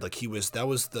hard. Like, that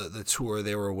was the tour.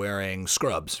 They were wearing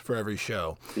scrubs for every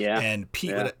show. Yeah, And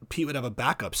yeah, Pete would have a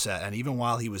backup set, and even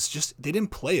while they didn't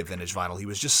play at Vintage Vinyl, he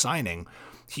was just signing.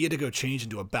 He had to go change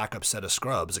into a backup set of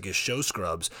scrubs, like his show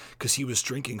scrubs, because he was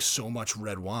drinking so much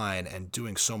red wine and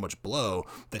doing so much blow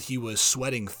that he was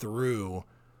sweating through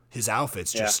his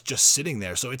outfits yeah, just sitting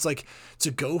there. So it's like,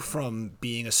 to go from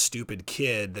being a stupid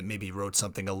kid that maybe wrote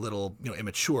something a little,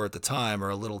 immature at the time, or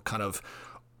a little kind of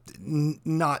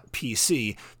not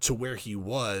PC, to where he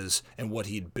was and what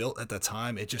he'd built at the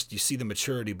time. It just, you see the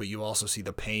maturity, but you also see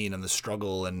the pain and the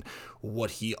struggle and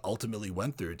what he ultimately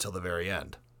went through till the very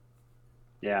end.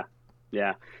 yeah,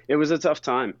 yeah. It was a tough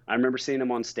time. I remember seeing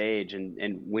him on stage,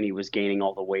 and when he was gaining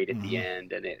all the weight at the Mm-hmm.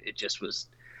 end, and it just was,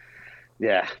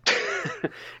 yeah.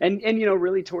 And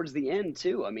really towards the end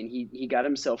too. I mean, he got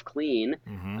himself clean,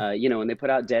 Mm-hmm. and they put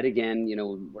out Dead Again,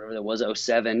 whatever that was,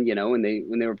 '07, when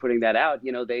they were putting that out,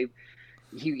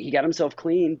 he got himself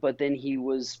clean, but then he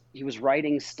was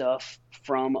writing stuff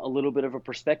from a little bit of a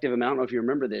perspective. I mean, I don't know if you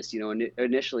remember this.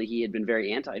 Initially he had been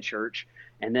very anti-church,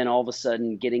 and then all of a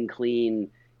sudden, getting clean,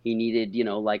 he needed,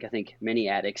 like I think many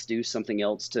addicts do, something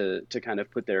else to kind of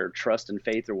put their trust and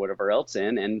faith or whatever else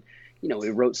in. And he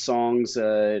wrote songs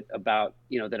about,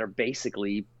 that are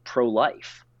basically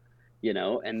pro-life.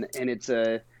 And it's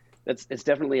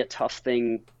definitely a tough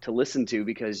thing to listen to,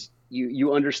 because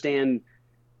you understand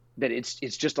that it's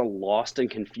just a lost and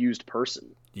confused person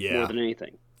more Yeah. than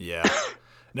anything. Yeah.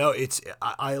 No,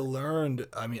 I learned,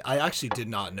 I mean, I actually did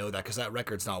not know that, because that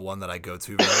record's not one that I go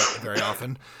to very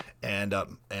often. You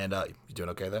doing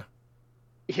okay there?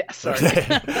 Yeah, sorry.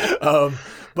 Okay. um, I'll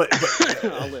but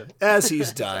live. as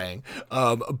he's dying,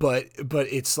 but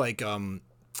it's like,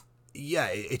 yeah,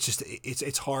 it's just,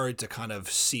 it's hard to kind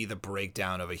of see the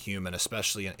breakdown of a human,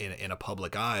 especially in a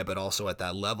public eye, but also at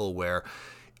that level where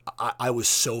I was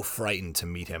so frightened to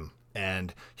meet him.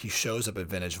 And he shows up at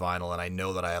Vintage Vinyl, and I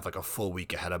know that I have like a full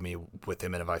week ahead of me with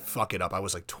him. And if I fuck it up, I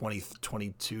was like 20,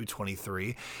 22,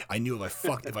 23. I knew if I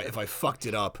fucked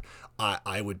it up,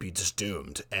 I would be just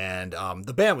doomed. And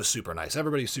the band was super nice.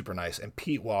 Everybody's super nice. And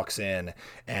Pete walks in,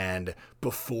 and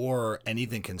before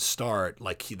anything can start,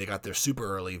 like, they got there super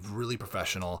early, really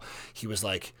professional. He was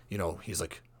like, he's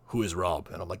like, who is Rob?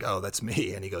 And I'm like, oh, that's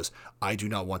me. And he goes, I do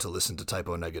not want to listen to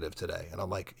Typo Negative today. And I'm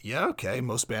like, yeah, okay.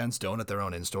 Most bands don't at their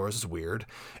own in-stores. It's weird.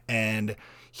 And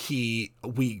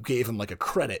we gave him like a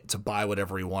credit to buy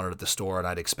whatever he wanted at the store, and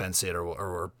I'd expense it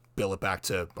or bill it back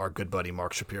to our good buddy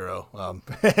Mark Shapiro,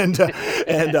 and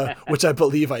which I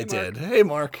believe I Hey, did. Mark. Hey,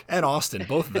 Mark and Austin,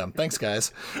 both of them. Thanks,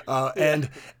 guys. Yeah.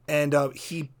 And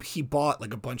he bought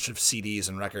like a bunch of CDs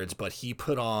and records, but he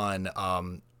put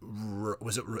on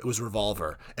it was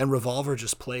Revolver, and Revolver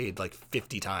just played like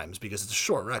 50 times, because it's a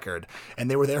short record, and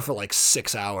they were there for like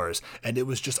 6 hours, and it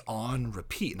was just on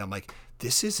repeat. And I'm like,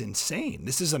 this is insane.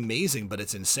 This is amazing, but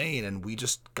it's insane. And we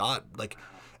just got like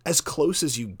as close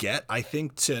as you get, I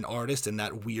think, to an artist in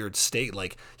that weird state.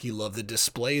 Like, he loved the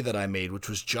display that I made, which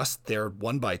was just their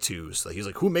 1x2s. Like, he's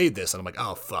like, who made this? And I'm like,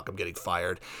 oh fuck, I'm getting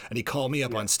fired. And he called me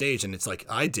up Yeah. on stage, and it's like,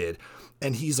 I did.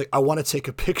 And he's like, I want to take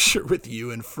a picture with you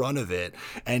in front of it.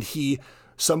 And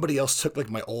somebody else took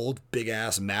like my old big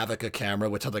ass Mavica camera,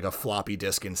 which had like a floppy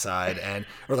disk inside,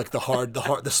 or like the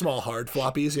small hard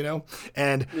floppies,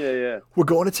 and Yeah, yeah. we're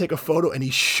going to take a photo, and he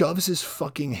shoves his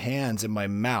fucking hands in my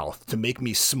mouth to make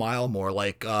me smile more,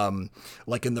 like in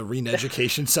the Reen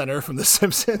Education Center from The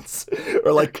Simpsons,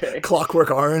 or like Okay.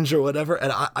 Clockwork Orange or whatever.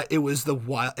 And it was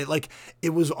it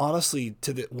was honestly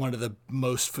one of the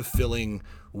most fulfilling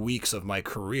weeks of my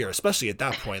career, especially at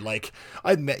that point. Like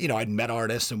I'd met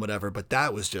artists and whatever, but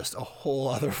that was just a whole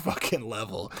other fucking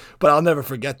level. But I'll never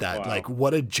forget that. Wow. Like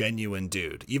what a genuine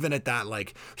dude. Even at that,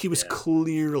 like he was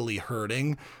clearly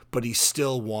hurting, but he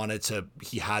still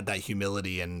he had that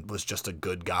humility and was just a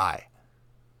good guy.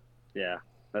 Yeah,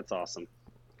 that's awesome.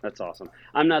 That's awesome.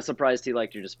 I'm not surprised he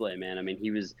liked your display, man. I mean,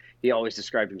 he always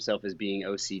described himself as being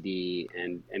OCD,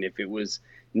 and if it was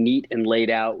neat and laid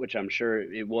out, which I'm sure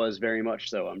it was very much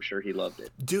so, I'm sure he loved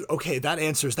it. Dude, okay, that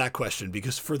answers that question,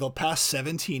 because for the past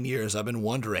 17 years I've been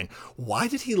wondering, why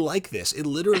did he like this? It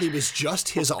literally was just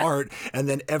his art, and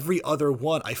then every other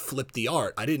one I flipped the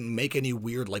art. I didn't make any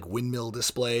weird like windmill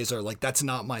displays, or like that's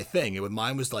not my thing.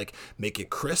 Mine was like make it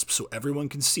crisp so everyone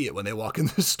can see it when they walk in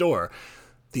the store.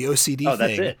 The OCD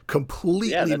thing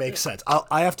completely makes sense.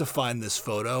 I have to find this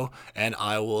photo and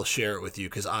I will share it with you,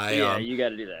 because you got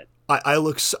to do that.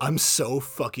 I'm so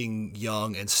fucking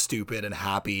young and stupid and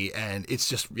happy, and it's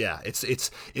just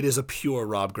it is a pure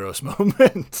Rob Gross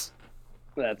moment.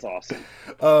 That's awesome.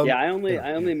 I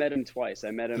only met him twice.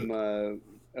 I met him a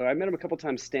couple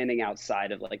times standing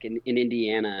outside of, like, in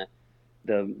Indiana.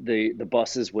 The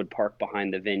buses would park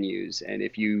behind the venues, and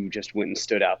if you just went and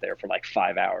stood out there for like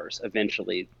 5 hours,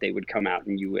 eventually they would come out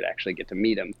and you would actually get to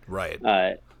meet them. Right.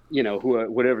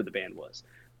 Whatever the band was.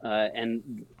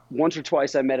 And once or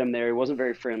twice I met him there. He wasn't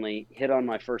very friendly. Hit on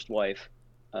my first wife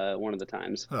one of the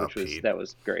times, that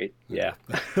was great. Yeah.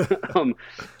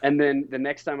 And then the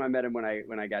next time I met him when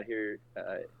I got here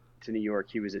to New York,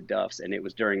 he was at Duff's, and it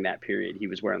was during that period. He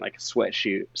was wearing like a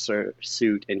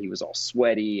suit, and he was all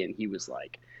sweaty, and he was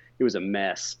a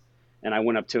mess. And I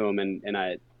went up to him and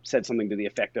I said something to the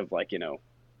effect of, like,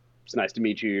 it's nice to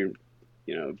meet you,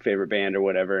 favorite band or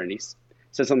whatever. And he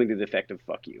said something to the effect of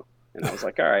 "fuck you." And I was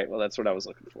like, all right, well, that's what I was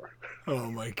looking for.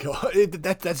 Oh my God.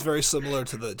 That's very similar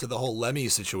to the whole Lemmy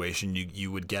situation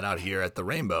you would get out here at the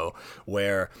Rainbow,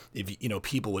 where if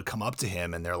people would come up to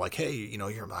him and they're like, hey,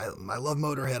 I love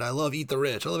Motorhead, I love Eat the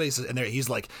Rich, I love Aces, and he's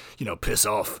like, piss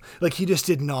off. Like, he just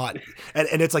did not.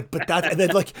 And it's like, but that, and then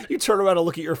like you turn around and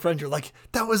look at your friend, you're like,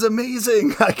 that was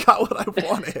amazing. I got what I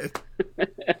wanted.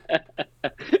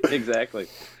 Exactly.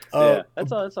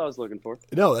 That's all I was looking for.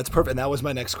 No, that's perfect. And that was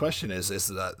my next question: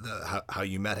 is how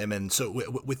you met him? And so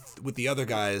with the other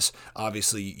guys,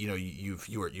 obviously,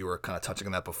 you were kind of touching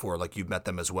on that before, like you've met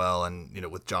them as well, and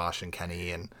with Josh and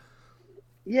Kenny and.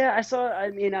 Yeah, I saw.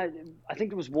 I mean, I think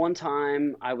there was one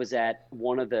time I was at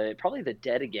one of probably the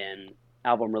Dead Again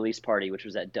album release party, which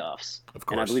was at Duff's, of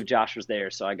course, and I believe Josh was there,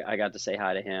 so I got to say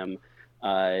hi to him.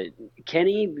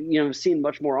 Kenny, seen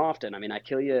much more often. I mean,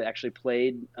 Ikilya actually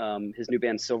played his new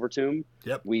band Silvertomb.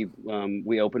 Yep.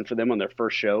 We opened for them on their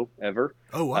first show ever.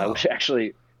 Oh wow! Which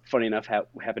actually, funny enough,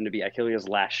 happened to be Ikilya's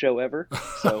last show ever.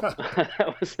 So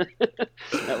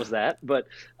that was that. But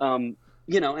and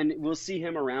we'll see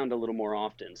him around a little more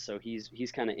often. So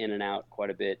he's kind of in and out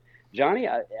quite a bit. Johnny,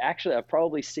 I've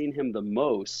probably seen him the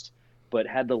most, but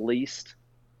had the least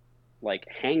like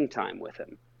hang time with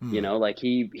him. Like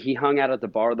he hung out at the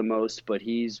bar the most, but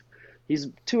he's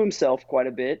to himself quite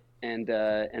a bit. And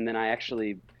then I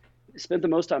actually spent the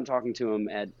most time talking to him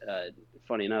at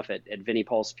funny enough at Vinnie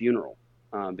Paul's funeral,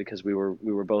 because we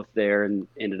were both there and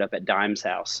ended up at Dime's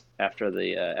house after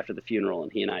the funeral,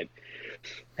 and he and I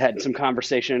had some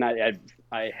conversation.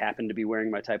 I happened to be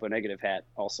wearing my Typo Negative hat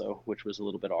also, which was a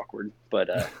little bit awkward, but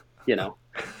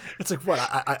It's like, what?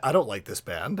 I don't like this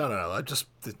band. No.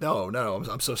 No.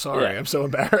 I'm so sorry. Yeah. I'm so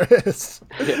embarrassed.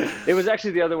 Yeah. It was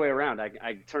actually the other way around.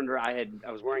 I turned around.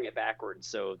 I was wearing it backwards,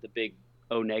 so the big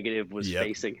O negative was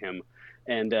facing him,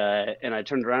 and I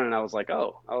turned around and I was like,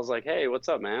 hey, what's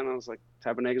up, man? I was like,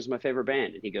 Typo Negative is my favorite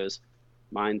band, and he goes,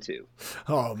 mine too.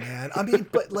 Oh man, I mean,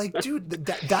 but like, dude,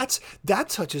 that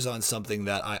touches on something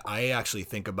that I actually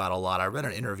think about a lot. I read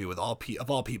an interview with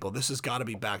of all people. This has got to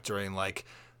be back during like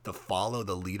the Follow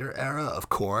the Leader era of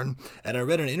Korn, and I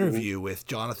read an interview with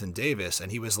Jonathan Davis,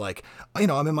 and he was like,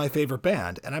 I'm in my favorite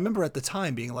band, and I remember at the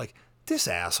time being like, this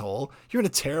asshole, you're in a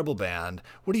terrible band.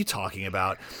 What are you talking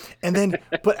about? And then,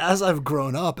 but as I've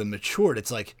grown up and matured,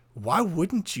 it's like, why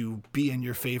wouldn't you be in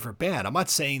your favorite band? I'm not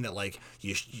saying that like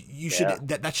you should,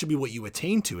 that should be what you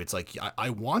attain to. It's like, I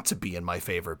want to be in my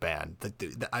favorite band.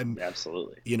 I'm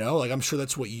absolutely, like, I'm sure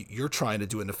that's what you're trying to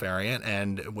do in Nefariant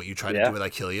and what you try to do with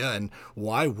Ikilya. And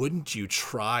why wouldn't you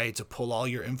try to pull all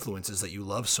your influences that you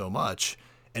love so much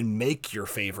and make your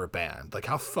favorite band? Like,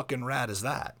 how fucking rad is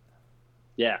that?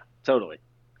 Yeah. Totally.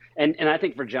 And I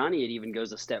think for Johnny, it even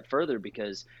goes a step further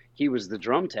because he was the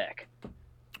drum tech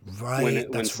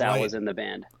when Sal was in the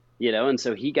band. And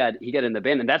so he got in the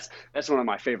band, and that's one of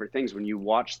my favorite things when you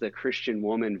watch the Christian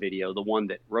Woman video, the one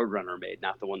that Roadrunner made,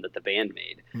 not the one that the band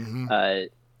made. Mm-hmm.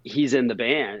 He's in the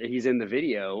band, he's in the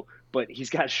video, but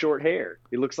he's got short hair.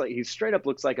 He straight up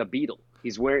looks like a Beatle. He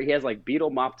has like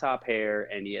Beatle mop top hair,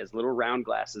 and he has little round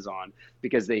glasses on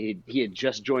because he had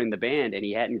just joined the band and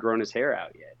he hadn't grown his hair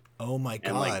out yet. Oh my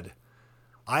And God.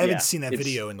 I haven't seen that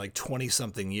video in like 20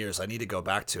 something years. I need to go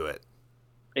back to it.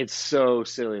 it's so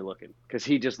silly looking because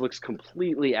he just looks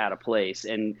completely out of place.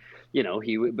 And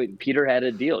but Peter had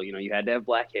a deal. You had to have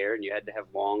black hair, and you had to have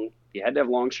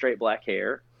long straight black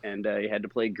hair, and you had to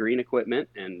play green equipment,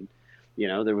 and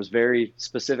there was very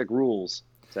specific rules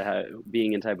to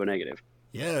being in Type O Negative.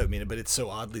 Yeah, I mean, but it's so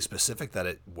oddly specific that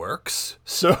it works.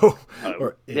 So,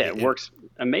 It works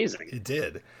amazing. It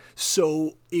did.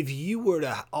 So, if you were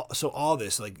to, so all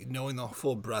this, like knowing the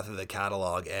full breadth of the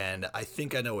catalog, and I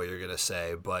think I know what you're gonna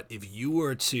say, but if you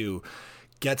were to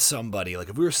get somebody, like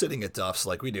if we were sitting at Duff's,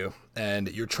 like we do,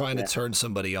 and you're trying to turn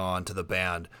somebody on to the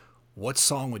band, what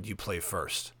song would you play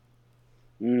first?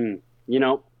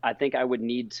 I think I would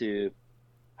need to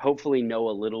hopefully know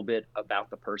a little bit about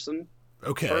the person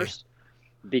first,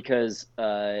 because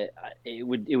it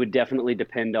would definitely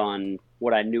depend on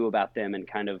what I knew about them and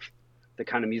kind of the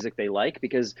kind of music they like.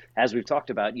 Because as we've talked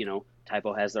about, Type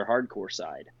O has their hardcore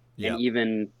side, Yep. and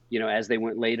even as they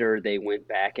went later, they went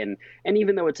back and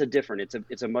even though it's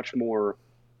a much more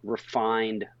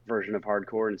refined version of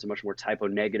hardcore, and it's a much more Type O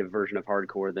Negative version of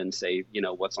hardcore than say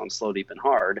what's on Slow Deep and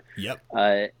Hard. Yep.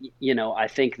 I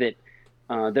think that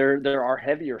there are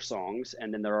heavier songs,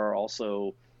 and then there are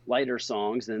also lighter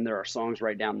songs, and then there are songs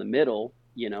right down the middle.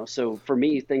 So for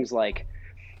me, things like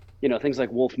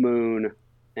Wolf Moon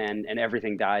and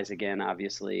Everything Dies Again,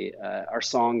 obviously, are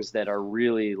songs that are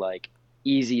really like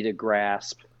easy to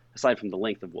grasp, aside from the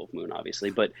length of Wolf Moon,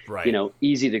 obviously, but Right.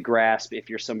 Easy to grasp if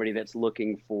you're somebody that's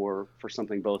looking for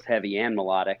something both heavy and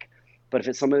melodic. But if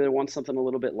it's somebody that wants something a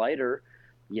little bit lighter,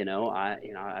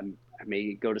 I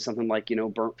may go to something like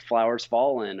Burnt Flowers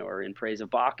Fallen, or In Praise of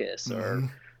Bacchus, or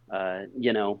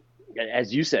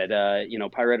as you said,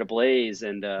 Pirate Ablaze,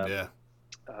 and Yeah.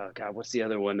 God, what's the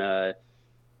other one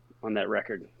on that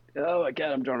record? Oh my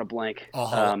God, I'm drawing a blank. All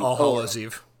Hallows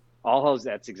Eve. All Hallows.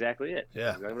 That's exactly it. Yeah.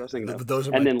 That's exactly what I was thinking of. Those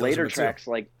are and then those later are my two. tracks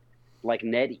like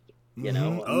Nettie,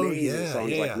 Oh, amazing yeah,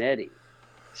 songs yeah. like Nettie.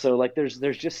 So like there's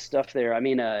just stuff there. I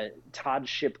mean, Todd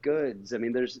Ship Goods. I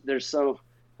mean, there's so,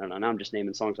 I don't know. Now I'm just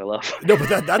naming songs I love. No, but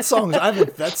that song,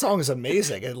 that song is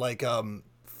amazing, and like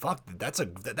fuck,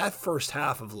 that first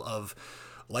half of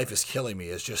Life Is Killing Me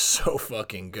is just so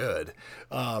fucking good.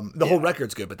 The whole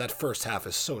record's good, but that first half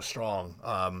is so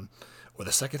strong. Or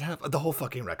the second half, the whole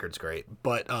fucking record's great.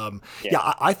 But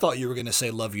I thought you were gonna say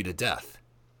Love You to Death.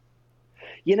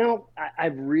 I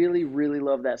really, really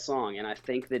love that song. And I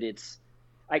think that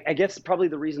I guess probably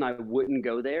the reason I wouldn't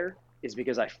go there is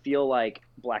because I feel like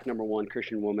Black Number One,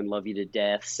 Christian Woman, Love You to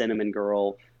Death, Cinnamon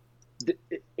Girl,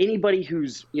 anybody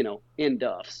who's, in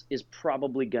Duff's is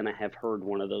probably going to have heard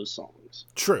one of those songs.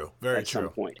 True. Very at true. some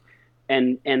point.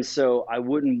 And so I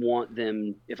wouldn't want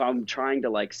them, if I'm trying to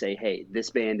like say, hey, this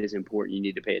band is important, you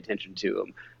need to pay attention to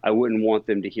them, I wouldn't want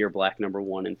them to hear Black Number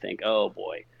One and think, oh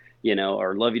boy,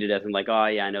 or Love You to Death and like, oh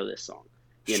yeah, I know this song.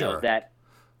 Sure.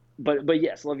 But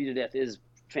yes, Love You to Death is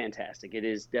fantastic. It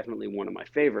is definitely one of my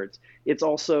favorites. It's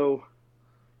also,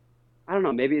 I don't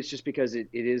know, maybe it's just because it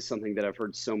is something that I've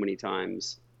heard so many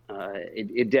times.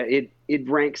 It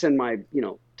ranks in my,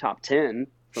 top 10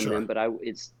 from Sure. them, but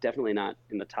it's definitely not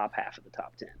in the top half of the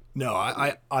top 10. No,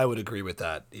 I would agree with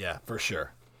that. Yeah, for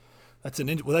sure. That's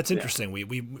interesting.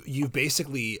 You've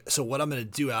basically, so what I'm going to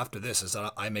do after this is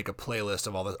that I make a playlist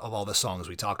of all the songs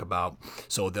we talk about.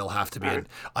 So they'll have to be.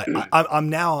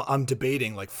 I'm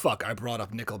debating like, fuck, I brought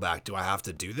up Nickelback. Do I have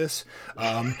to do this?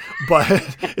 But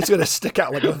it's going to stick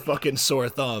out like a fucking sore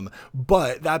thumb.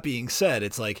 But that being said,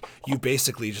 it's like you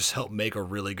basically just helped make a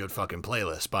really good fucking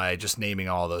playlist by just naming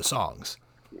all those songs.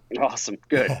 Awesome,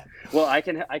 good. Well, I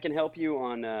can help you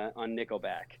on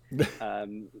Nickelback.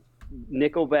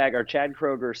 Nickelback, or Chad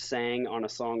Kroeger sang on a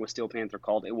song with Steel Panther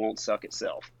called "It Won't Suck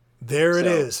Itself." There it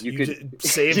So is. you You could-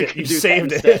 saved you it. could You do that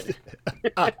saved instead.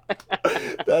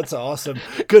 it. That's awesome.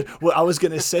 Good. Well, I was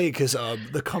going to say, because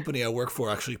the company I work for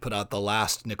actually put out the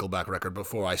last Nickelback record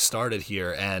before I started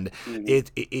here, and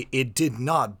it did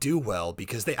not do well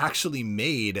because they actually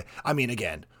made, I mean,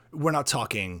 again, we're not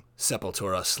talking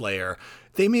Sepultura, Slayer.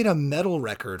 They made a metal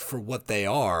record for what they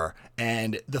are,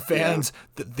 and the fans,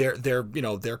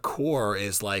 their core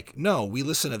is like, no, we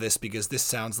listen to this because this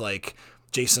sounds like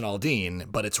Jason Aldean,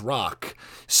 but it's rock.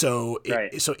 So Right.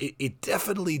 it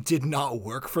definitely did not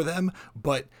work for them.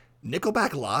 But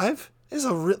Nickelback live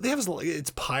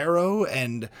it's pyro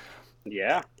and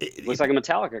Yeah, looks like a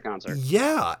Metallica concert.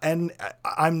 yeah, and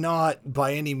I'm not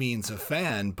by any means a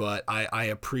fan, but I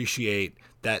appreciate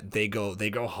that they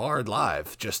go hard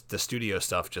live. Just the studio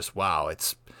stuff, just wow.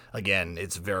 It's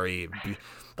very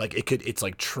like it's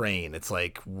like Train. It's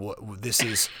like this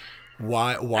is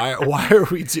why are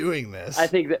we doing this? I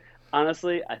think that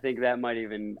honestly, I think that might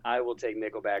even I will take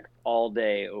Nickelback all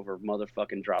day over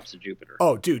motherfucking Drops of Jupiter.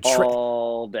 Oh, dude,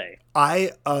 all day.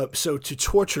 So to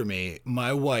torture me,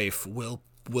 my wife will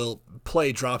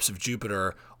play Drops of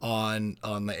Jupiter on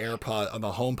the AirPod, on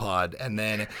the HomePod, and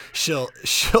then she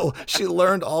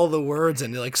learned all the words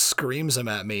and like screams them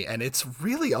at me, and it's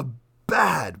really a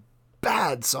bad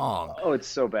song. Oh, it's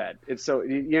so bad. It's so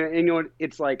you know what?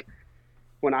 It's like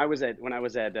when I was at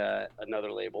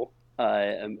another label,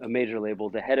 a major label.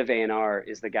 The head of A&R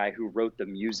is the guy who wrote the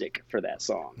music for that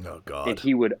song. Oh God! And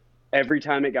he would every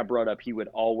time it got brought up, he would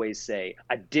always say,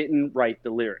 "I didn't write the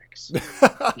lyrics."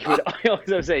 He would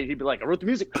always say, he'd be like, "I wrote the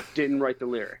music, didn't write the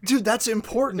lyrics." Dude, that's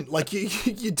important. Like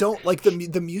you don't like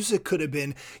the music could have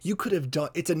been. You could have done.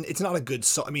 It's not a good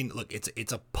song. I mean, look,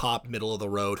 it's a pop, middle of the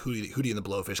road, Hootie and the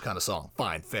Blowfish kind of song.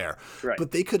 Fine, fair. Right.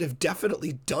 But they could have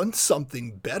definitely done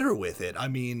something better with it. I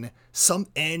mean,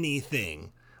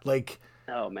 anything like.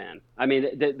 Oh man, I mean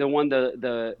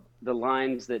the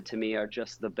lines that to me are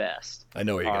just the best. I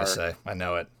know what you're gonna say. I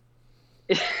know it.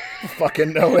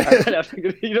 Fucking know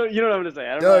it. You know what I'm gonna say.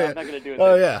 I don't know. Yeah. I'm not gonna do it.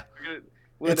 Oh yeah.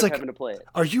 We'll It's end up like having to play it.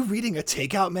 Are you reading a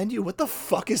takeout menu? What the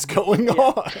fuck is going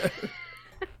on?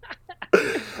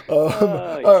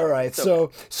 All right.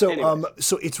 So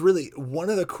it's really one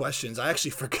of the questions I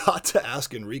actually forgot to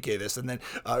ask Enrique this, and then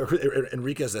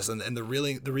Enriquez this, and the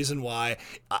reason why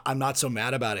I'm not so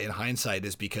mad about it in hindsight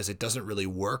is because it doesn't really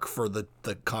work for the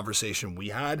conversation we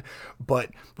had.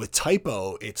 But with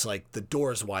Typo, it's like the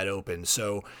door is wide open.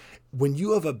 So when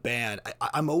you have a band,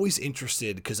 I'm always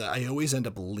interested because I always end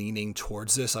up leaning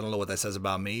towards this. I don't know what that says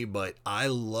about me, but I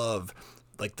love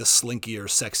like the slinkier,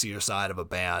 sexier side of a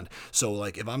band. So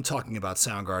like if I'm talking about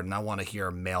Soundgarden, I want to hear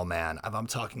Mailman. If I'm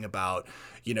talking about,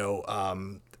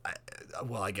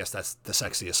 I guess that's the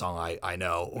sexiest song I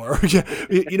know, or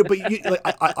but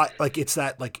I like it's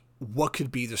that like what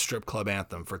could be the strip club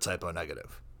anthem for Typo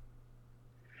Negative?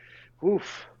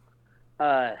 Oof.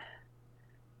 God.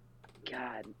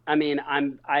 I mean,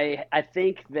 I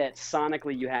think that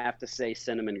sonically you have to say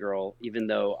Cinnamon Girl, even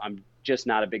though I'm just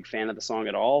not a big fan of the song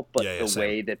at all. But the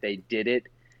way that they did it,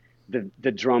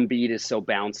 the drum beat is so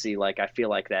bouncy. Like I feel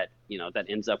like that, that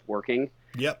ends up working.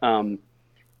 Yep.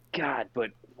 God,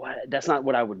 but that's not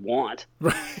what I would want.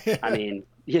 I mean,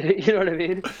 you know what I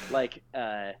mean? Like,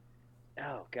 oh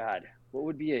God, what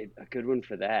would be a good one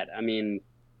for that? I mean,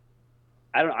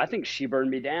 I think She Burned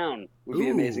Me Down would be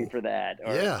amazing for that.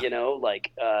 Or, yeah.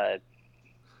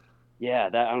 Yeah,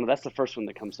 that I don't know. That's the first one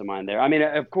that comes to mind there. I mean,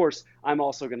 of course, I'm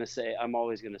always going to say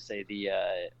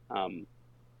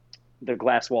the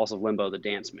Glass Walls of Limbo, the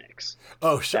dance mix.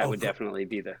 Oh, sure. That would definitely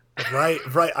be the right.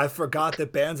 I forgot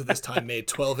that bands at this time made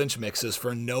 12-inch mixes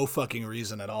for no fucking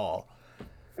reason at all.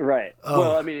 Right. Oh.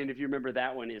 Well, I mean, and if you remember,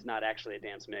 that one is not actually a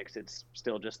dance mix. It's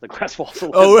still just the Glass Walls of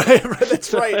Limbo. Oh, right.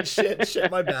 That's right.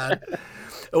 Shit. My bad.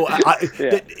 Oh,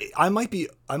 I might be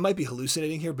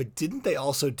hallucinating here, but didn't they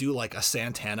also do like a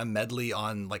Santana medley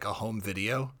on like a home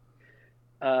video?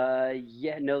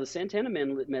 Yeah, no, the Santana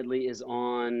medley is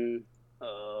on.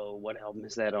 What album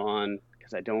is that on?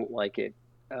 Because I don't like it.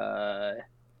 Oh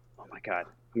my God,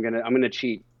 I'm gonna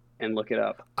cheat and look it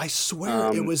up. I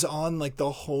swear it was on like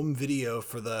the home video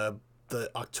for the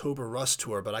October Rust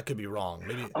tour, but I could be wrong.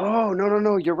 Maybe. Oh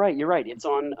no, you're right. It's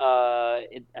on. I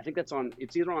think that's on.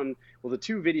 It's either on. Well, the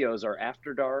two videos are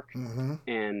After Dark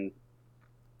and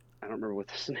I don't remember what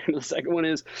the name of the second one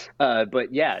is.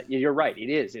 But yeah, you're right. It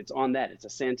is. It's on that. It's a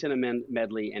Santana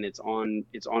medley, and it's on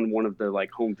one of the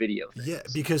like home video things. Yeah,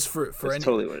 because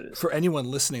totally what it is. For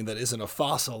anyone listening that isn't a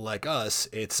fossil like us,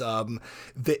 it's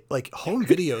like home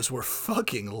videos were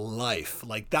fucking life.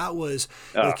 Like that was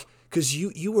like. Because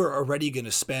you were already going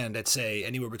to spend, let's say,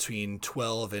 anywhere between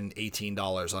 $12 and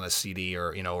 $18 on a CD,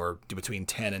 or or between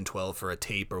 $10 and $12 for a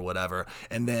tape or whatever,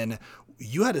 and then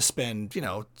you had to spend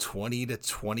 $20 to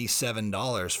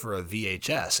 $27 for a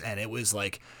VHS, and it was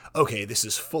like, okay, this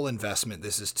is full investment.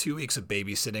 This is 2 weeks of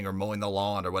babysitting or mowing the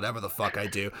lawn or whatever the fuck I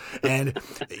do, and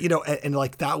and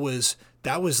like that was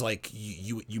like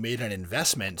you made an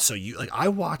investment. So you like I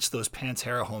watched those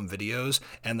Pantera home videos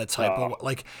and the Typo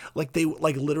like they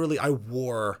like literally I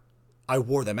wore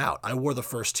them out. I wore the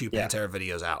first two Pantera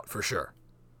videos out for sure.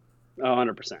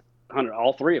 100%.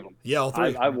 All three of them. Yeah, all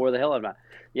three. I wore the hell out of them.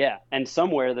 Yeah, and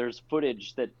somewhere there's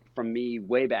footage that from me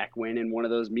way back when in one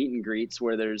of those meet and greets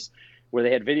where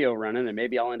they had video running, and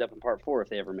maybe I'll end up in part 4 if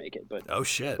they ever make it. Oh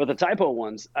shit. But the typo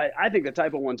ones, I think the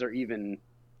typo ones are even.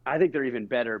 I think they're even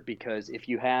better because if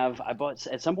you have, I bought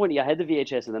at some point. Yeah, I had the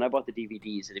VHS and then I bought the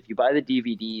DVDs. And if you buy the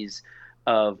DVDs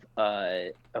of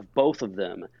both of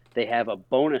them, they have a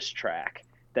bonus track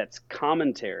that's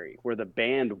commentary where the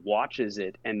band watches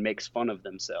it and makes fun of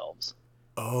themselves.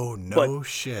 Oh no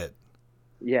shit.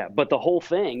 Yeah, but the whole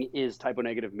thing is Typo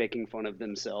Negative making fun of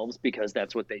themselves because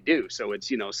that's what they do. So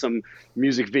it's, some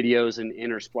music videos and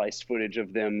interspliced footage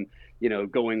of them,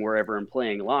 going wherever and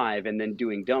playing live and then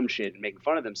doing dumb shit and making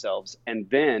fun of themselves. And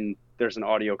then there's an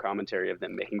audio commentary of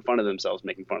them making fun of themselves,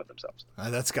 making fun of themselves.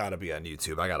 That's got to be on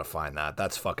YouTube. I got to find that.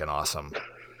 That's fucking awesome.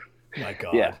 My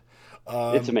God. Yeah.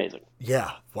 It's amazing.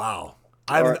 Yeah. Wow.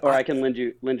 Or I can lend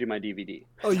you my DVD.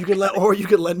 Oh, you could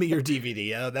lend me your DVD.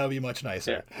 Yeah, that would be much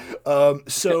nicer. Yeah.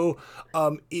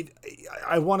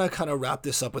 I want to kind of wrap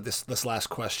this up with this last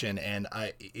question, and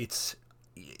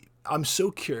I'm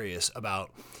so curious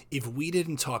about if we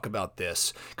didn't talk about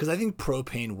this, because I think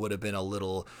Propane would have been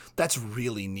that's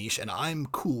really niche, and I'm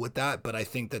cool with that, but I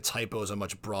think that Typo is a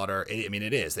much broader,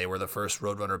 it is. They were the first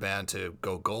Roadrunner band to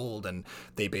go gold, and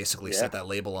they basically set that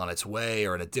label on its way,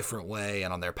 or in a different way,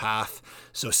 and on their path.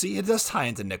 So see, it does tie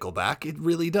into Nickelback. It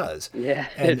really does. Yeah,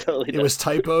 and it totally does. It was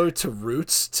Typo to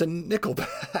Roots to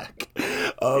Nickelback.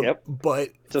 But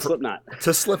to Slipknot.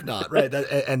 To Slipknot, right.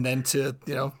 And then to,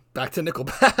 back to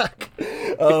Nickelback.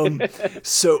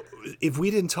 So if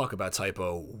we didn't talk about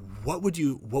Typo, what would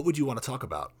you want to talk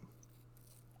about?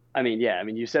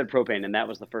 You said Propane, and that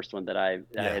was the first one that I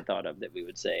had thought of that we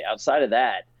would say. Outside of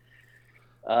that,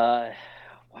 wow,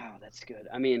 that's good.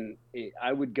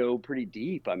 I would go pretty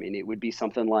deep. It would be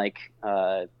something like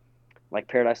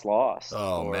Paradise Lost.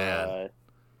 Oh, man.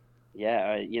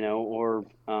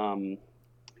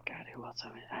 God, who else?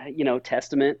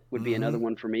 Testament would be another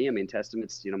one for me.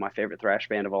 Testament's, my favorite thrash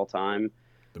band of all time.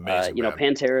 Amazing band.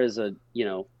 Pantera is a,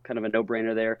 kind of a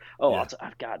no-brainer there. Oh, yeah.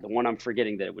 I've got the one I'm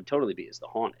forgetting that it would totally be is The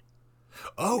Haunted.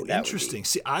 Oh, interesting.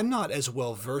 See, I'm not as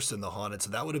well versed in The Haunted, so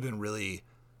that would have been really,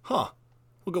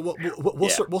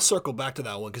 We'll circle back to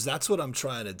that one, because that's what I'm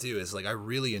trying to do. Is I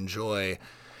really enjoy.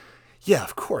 Yeah,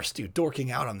 of course, dude.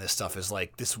 Dorking out on this stuff is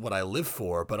this is what I live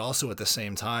for, but also at the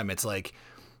same time, it's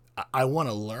I want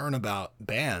to learn about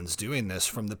bands doing this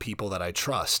from the people that I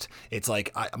trust. It's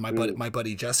my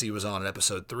buddy Jesse was on in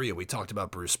episode 3, and we talked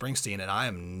about Bruce Springsteen, and I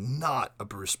am not a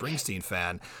Bruce Springsteen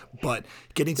fan, but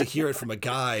getting to hear it from a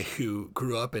guy who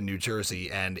grew up in New Jersey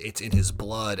and it's in his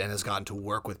blood and has gotten to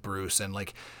work with Bruce, and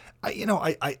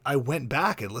I went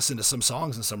back and listened to some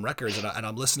songs and some records, and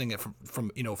I'm listening it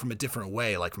from a different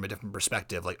way, from a different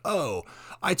perspective.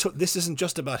 This isn't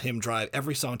just about him drive.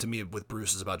 Every song to me with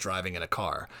Bruce is about driving in a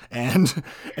car, and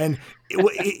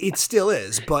it still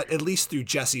is. But at least through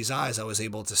Jesse's eyes, I was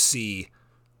able to see.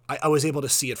 I was able to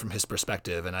see it from his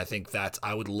perspective, and I think that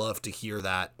I would love to hear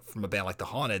that from a band like The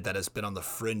Haunted that has been on the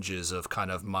fringes of kind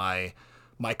of my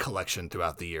collection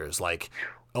throughout the years.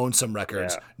 Own some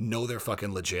records, know they're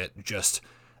fucking legit, just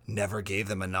never gave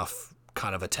them enough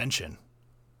kind of attention.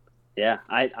 Yeah,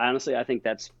 I honestly, I think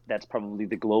that's probably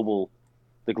the global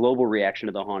reaction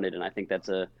to The Haunted, and I think I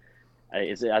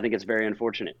think it's very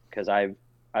unfortunate, because I've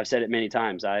said it many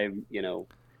times.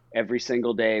 Every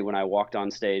single day when I walked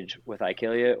on stage with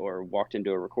Icalia or walked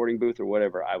into a recording booth or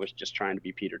whatever, I was just trying to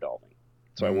be Peter Dolving.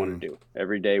 So I wanted to do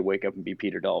every day, wake up and be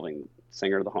Peter Dolving,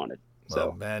 singer of The Haunted.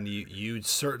 Well, man, you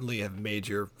certainly have made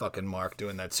your fucking mark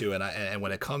doing that too. And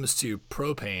when it comes to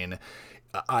Propane,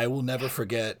 I will never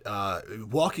forget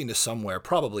walking to somewhere,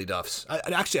 probably Duff's. I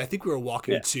think we were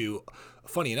walking to.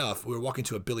 Funny enough, we were walking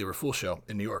to a Billy Rafool show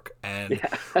in New York, and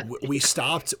we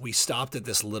stopped at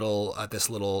this little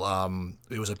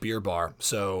it was a beer bar,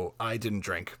 so I didn't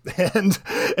drink,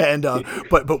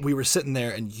 but we were sitting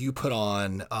there, and you put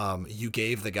on you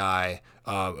gave the guy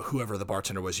whoever the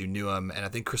bartender was, you knew him, and I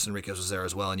think Chris Enriquez was there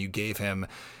as well, and you gave him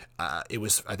it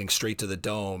was, I think, Straight to the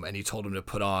Dome, and you told him to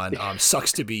put on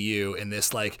Sucks to Be You in this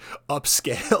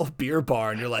upscale beer bar,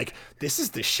 and you're like, this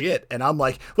is the shit. And I'm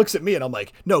like, looks at me, and I'm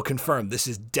like, no, confirmed, this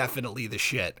is definitely the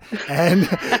shit. And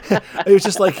it was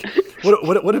just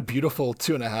what a beautiful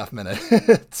 2.5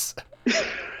 minutes.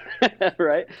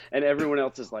 Right? And everyone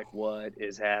else is like, what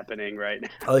is happening right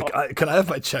now? Can I have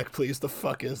my check, please? The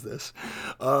fuck is this?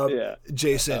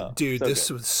 Jason, dude, so this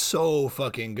was so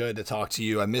fucking good to talk to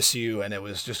you. I miss you, and it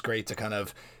was just great to kind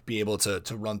of be able to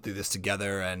run through this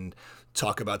together and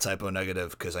talk about Typo Negative,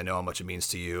 because I know how much it means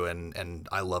to you, and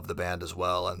I love the band as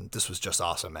well, and this was just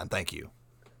awesome, man. Thank you.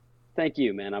 Thank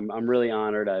you, man. I'm really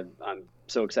honored. I'm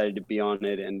so excited to be on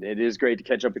it, and it is great to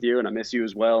catch up with you, and I miss you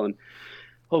as well, and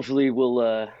hopefully we'll.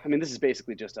 I mean, this is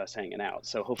basically just us hanging out,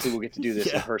 so hopefully we'll get to do this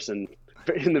in Yeah, person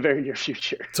in the very near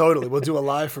future. totally. We'll do a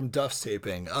live from Duff's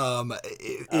taping. Oh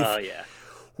If yeah,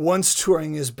 once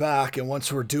touring is back and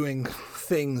once we're doing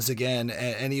things again,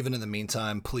 and even in the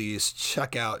meantime, please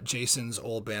check out Jason's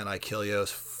old band Ikilios.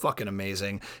 Fucking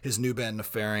amazing. His new band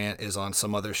Nefariant is on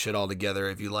some other shit altogether.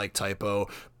 If you like Typo,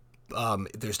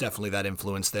 there's definitely that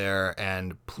influence there,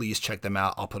 and please check them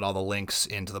out. I'll put all the links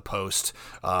into the post,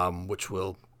 which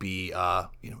will be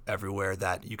everywhere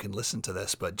that you can listen to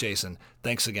this. But Jason,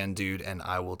 thanks again, dude, and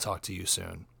I will talk to you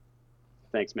soon.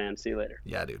 thanks, man. See you later.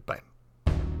 Yeah, dude. Bye.